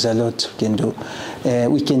 There's a lot we can do.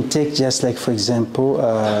 We can take just like, for example,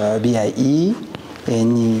 BIE,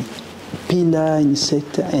 any pillar, any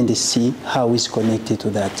sector, and see how it's connected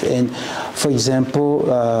to that. And for example,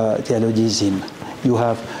 theologism, you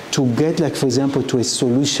have to get, like, for example, to a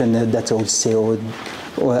solution that I would say, or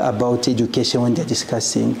about education when they're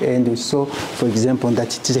discussing. And also, for example,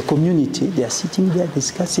 that it is a community. They are sitting there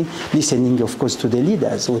discussing, listening, of course, to the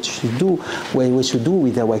leaders, what we should do, what we should do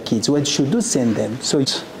with our kids, what should do send them. So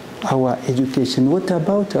it's our education. What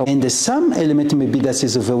about our... And some element, maybe that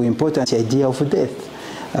is very important, the idea of death.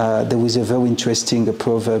 There was a very interesting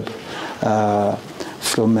proverb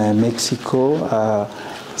from Mexico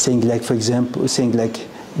saying, like, for example, saying, like,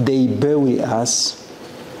 they bury us,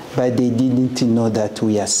 but they didn't know that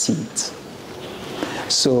we are seeds.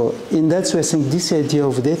 So in that way, I think this idea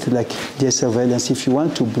of death, like there's a violence, if you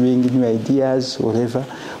want to bring new ideas or whatever,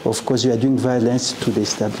 of course you are doing violence to the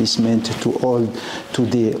establishment, to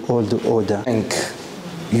the old order. Thank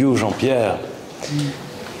you, Jean-Pierre,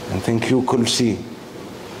 and thank you, Koulsy,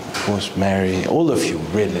 of course, Mary, all of you,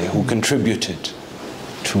 really, who contributed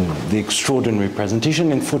to the extraordinary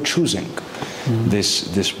presentation and for choosing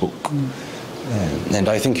this book. And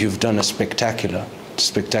I think you've done a spectacular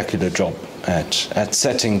job at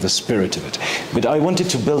setting the spirit of it. But I wanted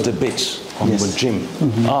to build a bit on what Jim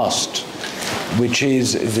asked, which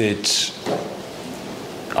is that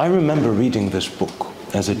I remember reading this book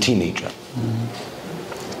as a teenager.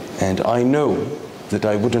 And I know that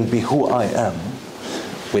I wouldn't be who I am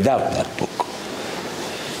without that book.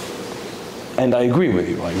 And I agree with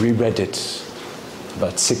you. I reread it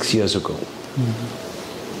about 6 years ago.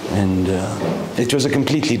 And it was a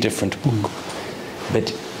completely different book.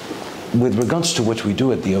 But with regards to what we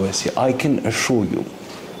do at the OSC, I can assure you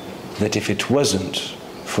that if it wasn't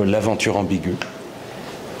for L'Aventure Ambiguë,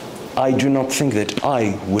 I do not think that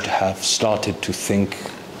I would have started to think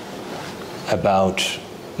about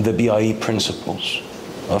the BIE principles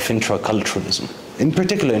of intraculturalism, in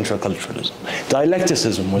particular intraculturalism.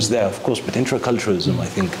 Dialecticism was there, of course, but intraculturalism, I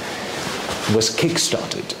think, was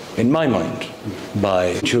kick-started, in my mind,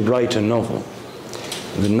 by to write a novel.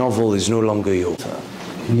 The novel is no longer yours.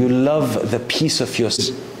 You love the piece of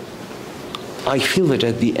yours. I feel that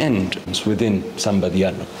at the end, within Samba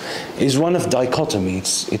Diallo, is one of dichotomy.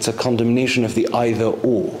 It's a condemnation of the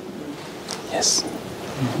either-or. Yes.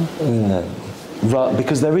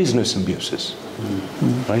 Because there is no symbiosis,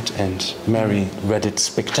 right? And Mary read it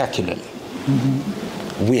spectacularly.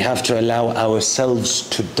 We have to allow ourselves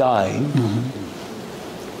to die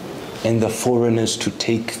and the foreigners to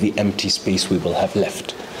take the empty space we will have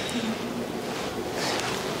left.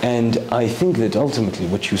 And I think that ultimately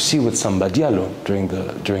what you see with Samba Diallo during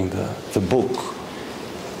the book,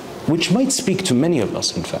 which might speak to many of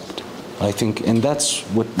us, in fact, I think, and that's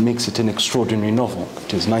what makes it an extraordinary novel.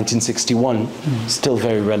 It is 1961, still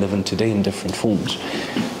very relevant today in different forms,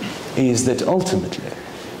 is that ultimately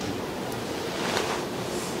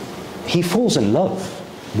he falls in love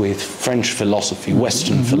with French philosophy,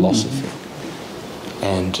 Western philosophy.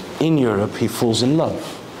 And in Europe, he falls in love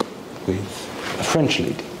with a French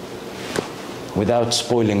lady, without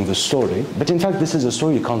spoiling the story. But in fact, this is a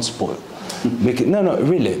story you can't spoil. No,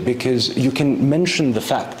 really, because you can mention the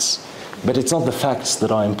facts, but it's not the facts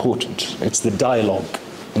that are important. It's the dialogue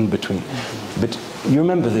in between. But you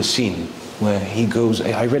remember the scene where he goes,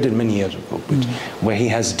 I read it many years ago, but where he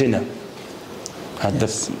has dinner at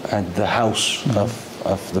the house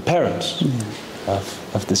of the parents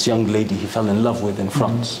of this young lady he fell in love with in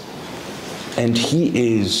France. And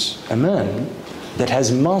he is a man that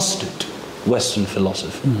has mastered Western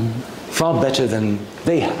philosophy far better than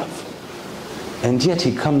they have. And yet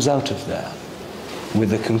he comes out of there with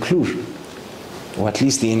the conclusion, or at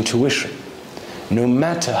least the intuition, no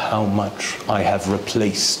matter how much I have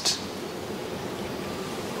replaced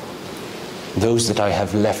those that I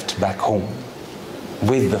have left back home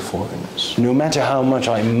with the foreigners, no matter how much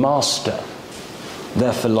I master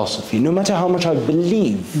their philosophy, no matter how much I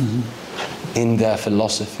believe in their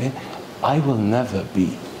philosophy, I will never be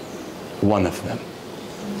one of them.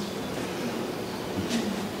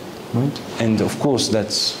 Right? And of course,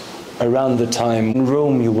 that's around the time in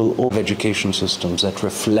Rome you will all have education systems that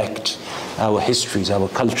reflect our histories, our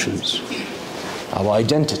cultures, our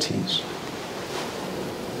identities.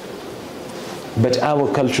 But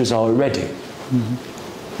our cultures are already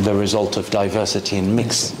the result of diversity and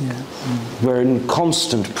mixing. We're in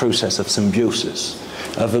constant process of symbiosis,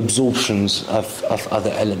 of absorptions of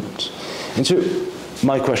other elements. And so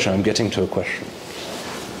my question, I'm getting to a question.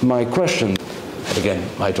 My question, again,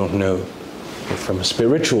 I don't know if from a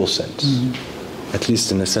spiritual sense, at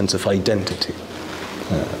least in a sense of identity.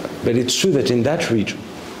 But it's true that in that region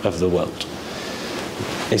of the world,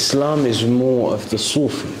 Islam is more of the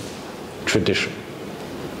Sufi tradition,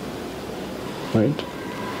 right?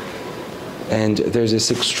 And there's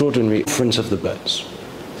this extraordinary conference of the birds.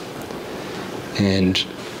 And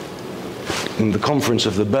in the conference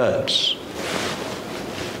of the birds,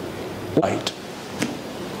 light.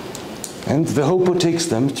 And the Hopo takes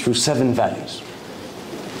them through 7 valleys.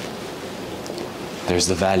 There's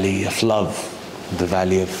the valley of love, the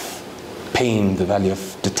valley of pain, the valley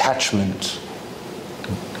of detachment,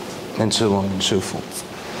 and so on and so forth.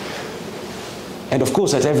 And of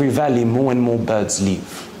course, at every valley, more and more birds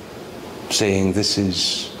leave, saying this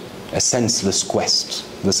is a senseless quest.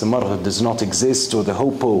 The Samargh does not exist, or the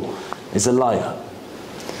Hopo is a liar.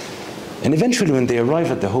 And eventually, when they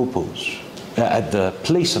arrive at the Hopos, at the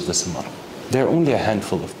place of the Samargh, there are only a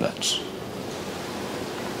handful of birds.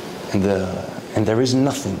 And there is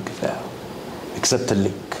nothing there except a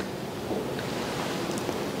lake.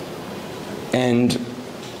 And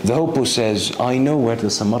the Hopo says, I know where the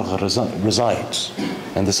Samargh resides.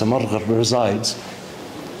 And the Samargh resides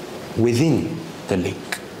within the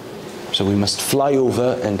lake. So we must fly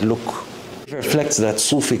over and look. It reflects that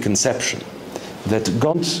Sufi conception that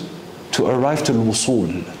God to arrive to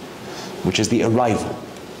al-wusul, which is the arrival.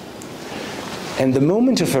 And the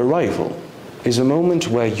moment of arrival is a moment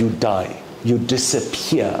where you die, you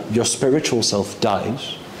disappear, your spiritual self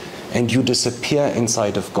dies, and you disappear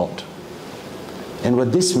inside of God. And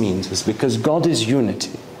what this means is because God is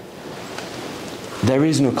unity, there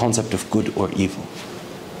is no concept of good or evil,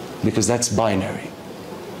 because that's binary.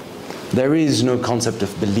 There is no concept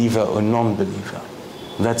of believer or non-believer.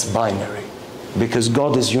 That's binary. Because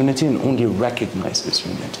God is unity and only recognizes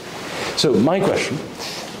unity. So my question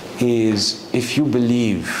is, if you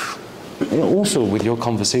believe, also with your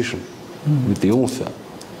conversation with the author,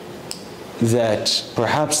 that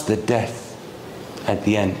perhaps the death at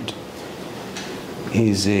the end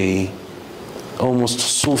is a almost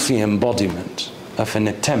Sufi embodiment of an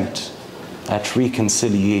attempt at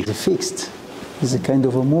reconciliation. Fixed. It's a kind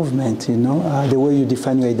of a movement, you know. The way you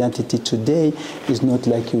define your identity today is not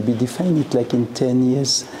like you'll be defining it like in 10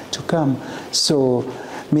 years to come. So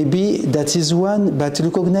maybe that is one, but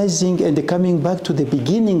recognizing and coming back to the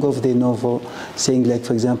beginning of the novel, saying like,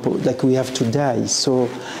 for example, like we have to die. So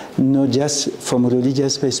not just from a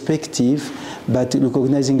religious perspective, but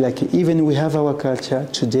recognizing like even we have our culture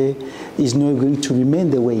today is not going to remain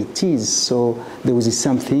the way it is. So there will be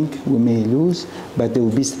something we may lose, but there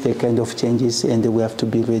will be the kind of changes and we have to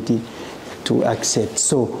be ready to accept.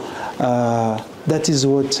 So that is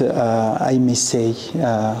what I may say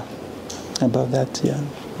about that, yeah.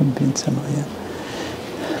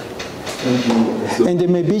 And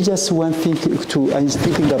maybe just one thing too, I was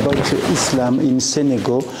thinking about Islam in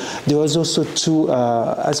Senegal. There was also 2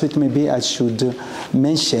 aspects maybe I should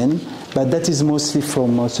mention, but that is mostly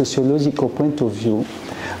from a sociological point of view.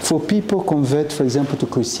 For people convert, for example, to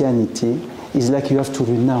Christianity, it's like you have to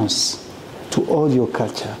renounce to all your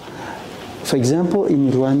culture. For example,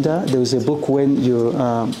 in Rwanda, there was a book when you,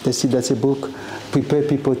 they see that's a book, Prepare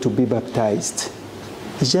People to be Baptized.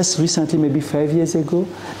 Just recently, maybe 5 years ago,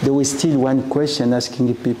 there was still one question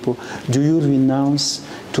asking people, do you renounce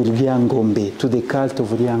to Ryangombe, to the cult of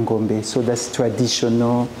Ryangombe? So that's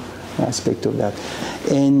traditional aspect of that.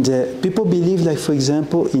 And people believe, like for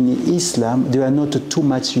example, in Islam, there are not too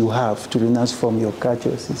much you have to renounce from your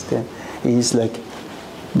cultural system. It is like,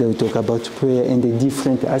 they will talk about prayer and the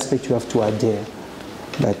different aspects you have to adhere.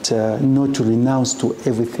 But not to renounce to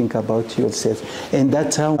everything about yourself. And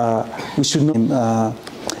that's how we should know.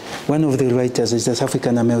 One of the writers is this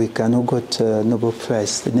African American who got Nobel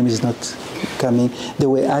Prize. The name is not coming. They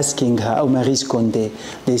were asking her, Maryse Condé,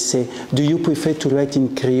 they say, do you prefer to write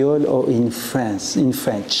in Creole or in French?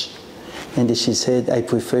 And she said, I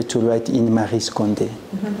prefer to write in Maryse Condé.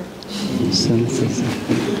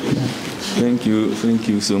 Thank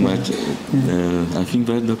you so much. I think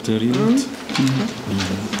that Dr. Riot.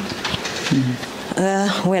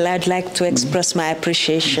 Well, I'd like to express my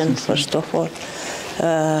appreciation, first of all.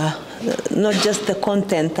 Not just the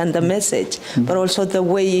content and the message, but also the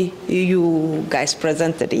way you guys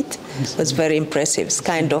presented it. It was very impressive. It's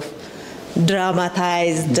kind of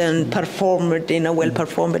dramatized and performed in a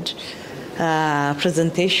well-performed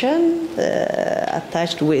presentation,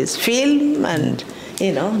 attached with film and,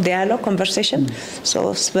 you know, dialogue, conversation.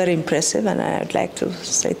 So it's very impressive, and I'd like to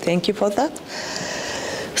say thank you for that.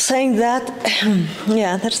 Saying that,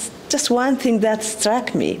 yeah, there's just one thing that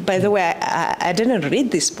struck me. By the way, I didn't read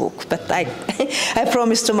this book, but I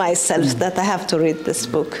promised to myself that I have to read this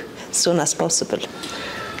book as soon as possible.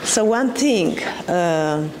 So one thing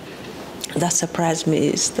that surprised me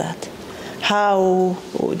is that how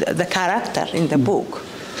the character in the book,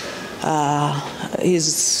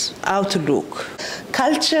 his outlook,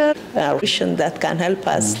 culture, a vision that can help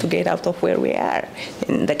us to get out of where we are,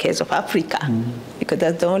 in the case of Africa, because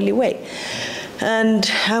that's the only way. And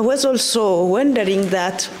I was also wondering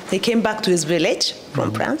that he came back to his village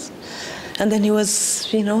from France, and then he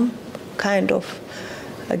was, you know, kind of,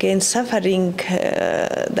 again, suffering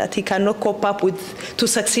that he cannot cope up with to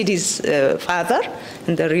succeed his father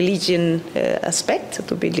in the religion aspect,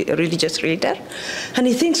 to be a religious leader. And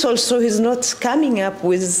he thinks also he's not coming up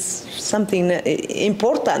with something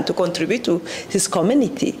important to contribute to his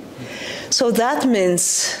community. So that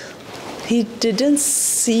means he didn't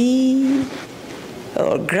see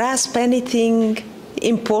or grasp anything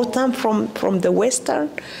important from the Western,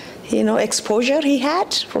 you know, exposure he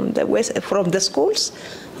had from the schools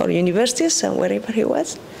or universities and wherever he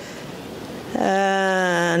was,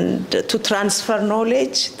 and to transfer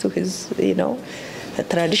knowledge to his, you know,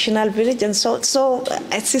 traditional village. And so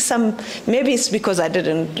I see some, maybe it's because I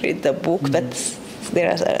didn't read the book, but there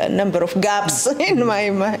are a number of gaps in my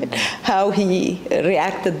mind, how he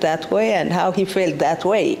reacted that way and how he felt that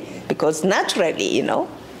way. Because naturally, you know,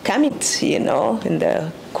 coming, you know, in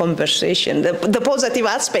the conversation, the positive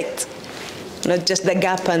aspect, not just the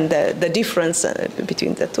gap and the difference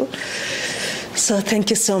between the two. So thank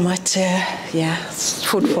you so much. Yeah, it's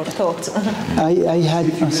food for thought. I had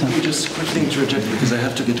just quickly interject because I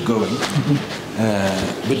have to get going.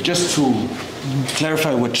 But just to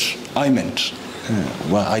clarify what I meant,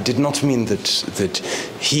 well, I did not mean that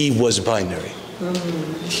he was binary.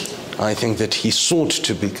 I think that he sought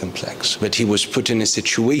to be complex, but he was put in a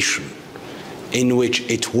situation in which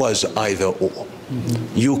it was either or.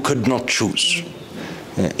 You could not choose.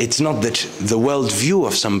 It's not that the worldview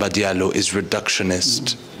of Samba Diallo is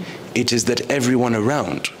reductionist. It is that everyone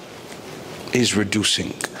around is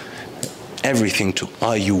reducing everything to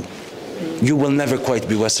are you. You will never quite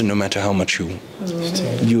be Western, no matter how much you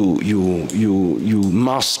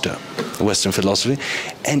master Western philosophy.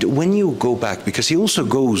 And when you go back, because he also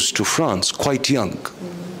goes to France quite young,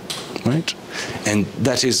 right? And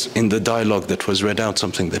that is in the dialogue that was read out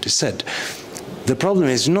something that is said. The problem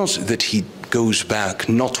is not that he goes back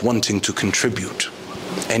not wanting to contribute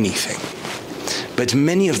anything, but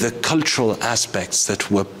many of the cultural aspects that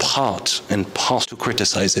were part and parcel to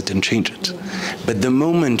criticize it and change it. But the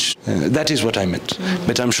moment, that is what I meant.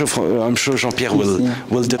 But I'm sure Jean-Pierre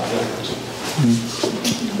will do.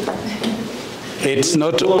 It's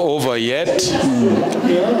not over yet.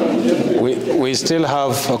 We still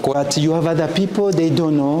have... But you have other people, they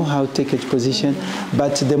don't know how to take a position.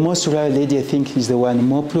 But the most rare lady, I think, is the one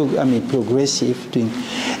more progressive.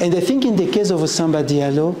 And I think in the case of Samba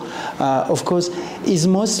Diallo, of course, is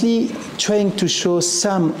mostly trying to show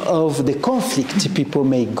some of the conflict people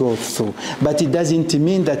may go through. But it doesn't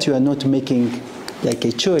mean that you are not making like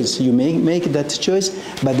a choice. You may make that choice,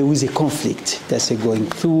 but there is a conflict that's going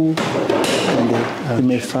through, and you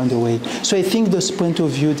may find a way. So I think those point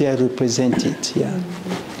of view, they are represented, yeah,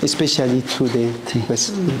 especially through the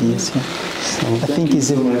West ideas. Yeah. So I think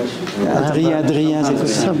it's Adrian's a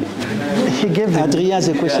question. He gave Adrian's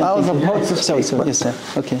a question. I was about to say. So, yes, sir.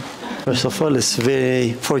 Okay. First of all, it's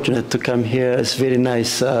very fortunate to come here. It's very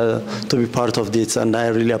nice to be part of this, and I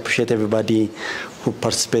really appreciate everybody who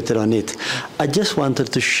participated on it. I just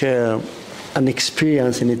wanted to share an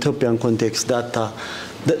experience in Ethiopian context that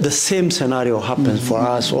the same scenario happens for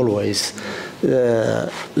us always,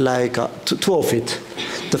 like two of it.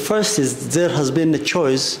 The first is there has been a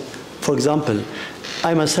choice. For example,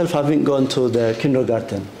 I myself having gone to the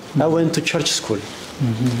kindergarten, I went to church school.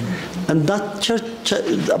 And that church,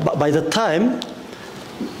 by the time,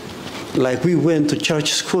 like we went to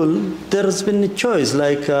church school, there has been a choice,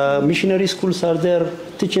 like missionary schools are there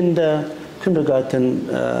teaching the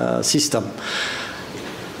kindergarten system.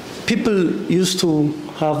 people used to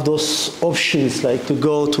have those options, like to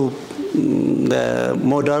go to the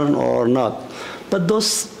modern or not. But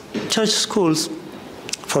those church schools,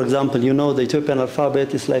 for example, you know, the Ethiopian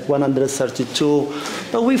alphabet is like 132,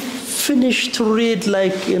 but we finished to read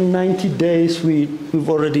like in 90 days. We've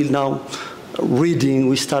already now reading,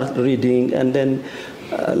 we start reading, and then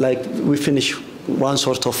like we finish one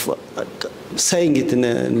sort of saying it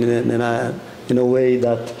in a way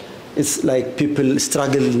that it's like people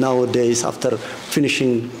struggle nowadays after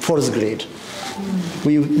finishing 4th grade.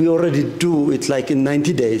 We already do it like in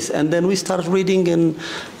 90 days, and then we start reading, and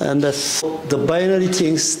that's the binary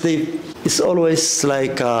things. It's always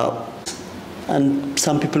like, and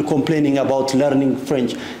some people complaining about learning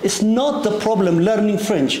French. It's not the problem learning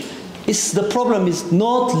French. The problem is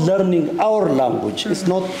not learning our language. It's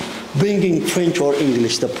not bringing French or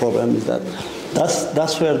English. The problem is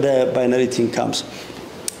that's where the binary thing comes.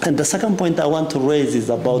 And the second point I want to raise is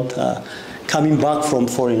about coming back from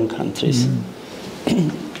foreign countries.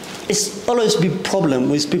 It's always been a problem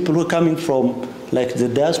with people who are coming from like the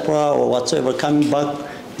diaspora or whatsoever. Coming back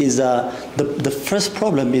is the first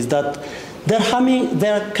problem is that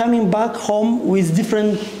they're coming back home with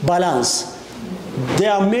different balance. They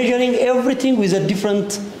are measuring everything with a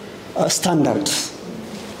different standards.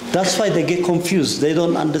 That's why they get confused. They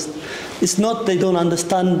don't understand. It's not they don't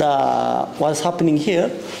understand what's happening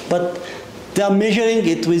here, but they are measuring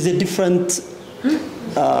it with a different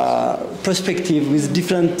perspective, with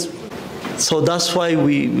different. So that's why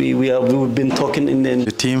we've been talking in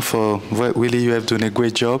the team for really you have done a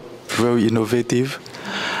great job, very innovative.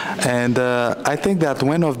 And I think that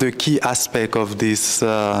one of the key aspects of this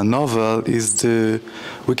novel is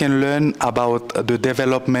we can learn about the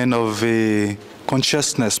development of a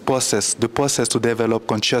consciousness process, the process to develop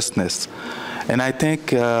consciousness. And I think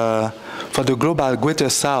for the global Greater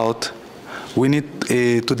South, we need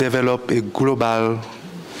to develop a global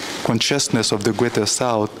consciousness of the Greater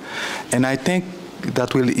South. And I think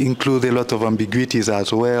that will include a lot of ambiguities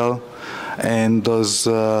as well. And those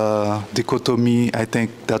dichotomy, I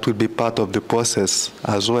think that will be part of the process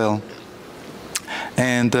as well.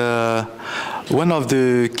 And one of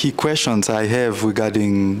the key questions I have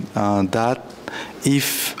regarding that,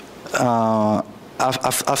 if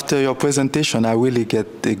after your presentation, I really get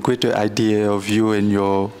a greater idea of you and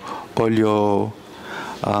all your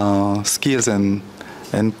skills, and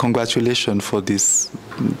congratulations for this,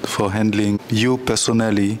 for handling you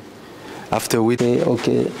personally. After we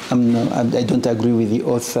okay, I don't agree with the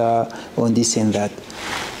author on this and that.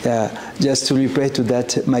 Just to reply to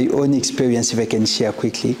that, my own experience, if I can share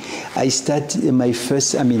quickly, I started my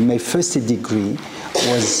first degree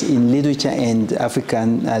was in literature and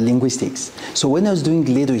African linguistics. So when I was doing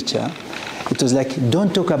literature, it was like,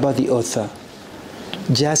 don't talk about the author.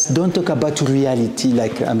 Just don't talk about reality,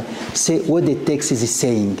 like say what the text is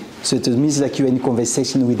saying. So it means like you're in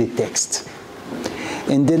conversation with the text.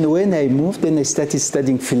 And then when I moved, then I started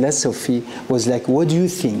studying philosophy, was like, what do you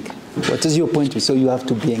think? What is your point? So you have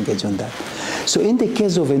to be engaged on that. So in the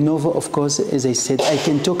case of a novel, of course, as I said, I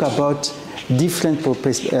can talk about different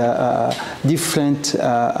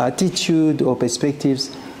attitude or perspectives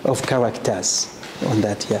of characters on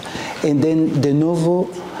that, yeah. And then the novel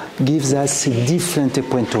gives us a different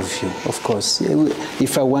point of view, of course.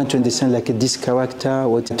 If I want to understand like this character,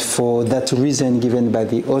 for that reason given by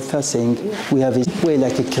the author saying we have a way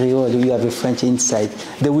like a Creole, we have a French inside.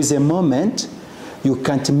 There was a moment you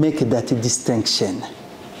can't make that distinction.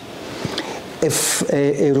 If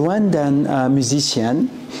a Rwandan musician,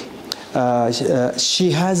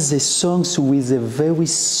 she has the songs with a very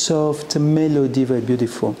soft melody, very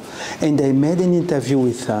beautiful. And I made an interview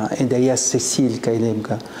with her, and I asked Cecile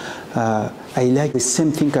Kailemga, I like the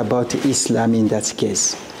same thing about Islam in that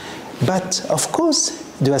case. But of course,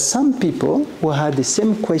 there are some people who had the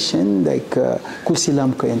same question, like Koulsy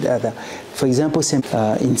Lamko and other. For example,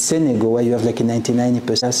 in Senegal, where you have like a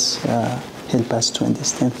 99%, help us to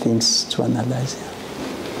understand things, to analyze.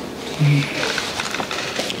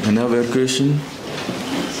 Another question?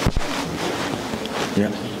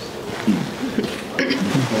 Yeah.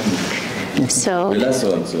 So, the last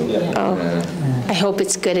one. So. I hope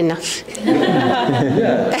it's good enough.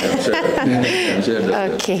 Yeah, I'm sure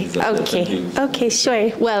that Okay,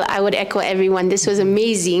 sure. Well, I would echo everyone. This was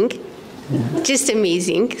amazing, just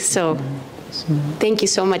amazing. So, thank you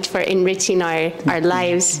so much for enriching our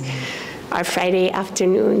lives, our Friday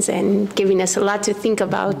afternoons, and giving us a lot to think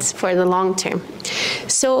about for the long term.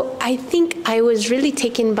 So I think I was really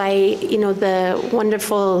taken by, the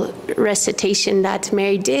wonderful recitation that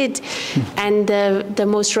Mary did, and the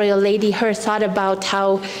Most Royal Lady, her thought about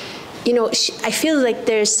how you know, I feel like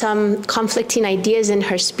there's some conflicting ideas in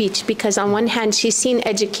her speech, because on one hand, she's seen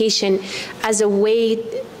education as a way,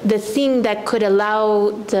 the thing that could allow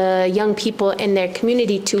the young people in their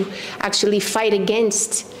community to actually fight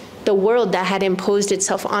against the world that had imposed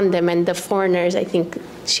itself on them, and the foreigners, I think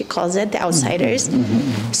she calls it, the outsiders.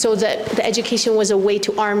 So the education was a way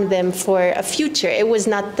to arm them for a future. It was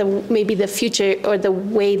not maybe the future or the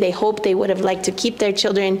way they hoped they would have liked to keep their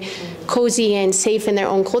children cozy and safe in their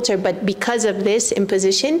own culture, but because of this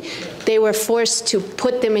imposition, they were forced to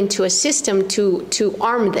put them into a system to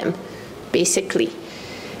arm them, basically.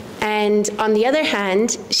 And on the other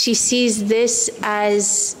hand, she sees this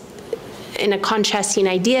as, in a contrasting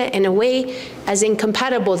idea, in a way, as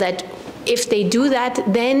incompatible, that if they do that,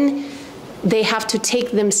 then they have to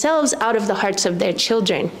take themselves out of the hearts of their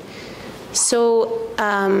children. So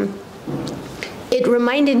it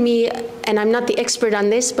reminded me, and I'm not the expert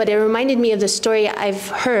on this, but it reminded me of the story I've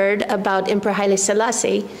heard about Emperor Haile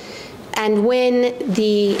Selassie. And when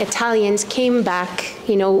the Italians came back,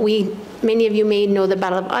 you know, many of you may know the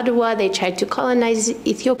Battle of Adwa. They tried to colonize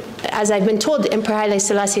Ethiopia. As I've been told, Emperor Haile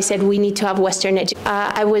Selassie said, we need to have Western education.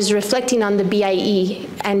 I was reflecting on the BIE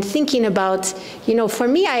and thinking about, you know, for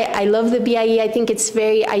me, I love the BIE. I think it's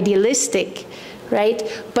very idealistic, right?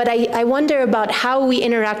 But I wonder about how we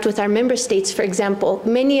interact with our member states, for example.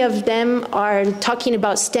 Many of them are talking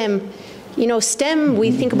about STEM. You know, STEM,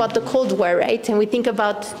 we think about the Cold War, right? And we think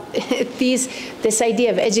about this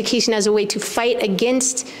idea of education as a way to fight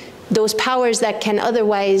against those powers that can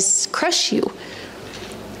otherwise crush you.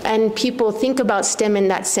 And people think about STEM in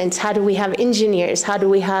that sense. How do we have engineers? How do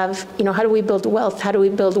we have, you know, how do we build wealth? How do we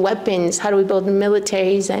build weapons? How do we build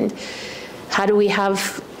militaries? And how do we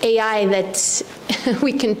have AI that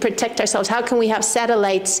we can protect ourselves? How can we have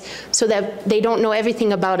satellites so that they don't know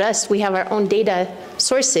everything about us? We have our own data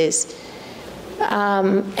sources.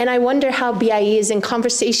 And I wonder how BIE is in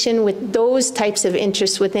conversation with those types of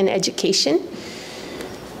interests within education.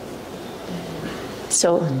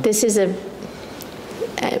 So this is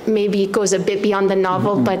maybe it goes a bit beyond the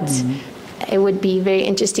novel, but it would be very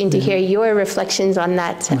interesting to hear your reflections on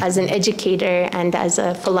that as an educator and as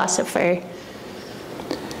a philosopher.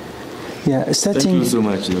 Yeah, thank you so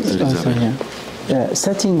much, Dr. Elizabeth.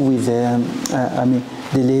 Starting with, I mean,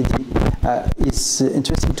 the lady, it's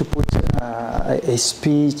interesting to put a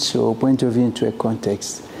speech or point of view into a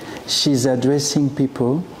context. She's addressing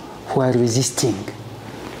people who are resisting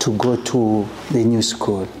to go to the new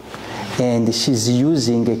school. And she's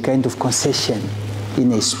using a kind of concession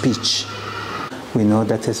in a speech. We know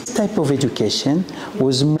that this type of education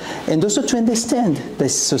was, and also to understand the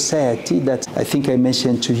society that I think I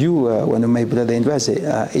mentioned to you, one of my brother-in-laws,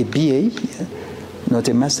 a BA, not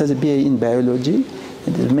a master's, a BA in biology,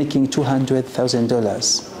 and making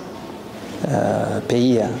 $200,000 per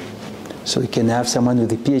year. So you can have someone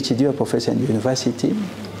with a PhD or a professor in university.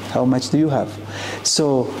 How much do you have?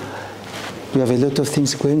 So we have a lot of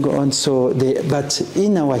things going on. So but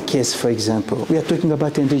in our case, for example, we are talking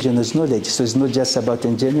about indigenous knowledge. So it's not just about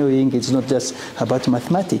engineering. It's not just about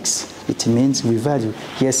mathematics. It means we value.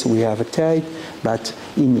 Yes, we have a type, but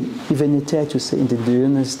even a type to say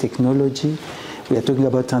indigenous technology, we are talking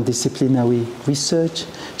about transdisciplinary research.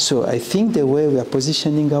 So I think the way we are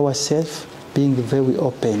positioning ourselves, being very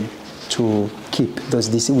open to keep those,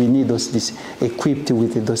 we need those equipped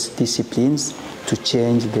with those disciplines to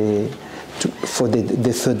change for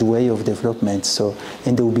the third way of development. So,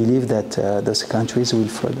 and we believe that those countries will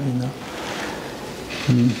follow. You know.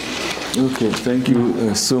 Okay, thank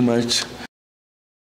you so much.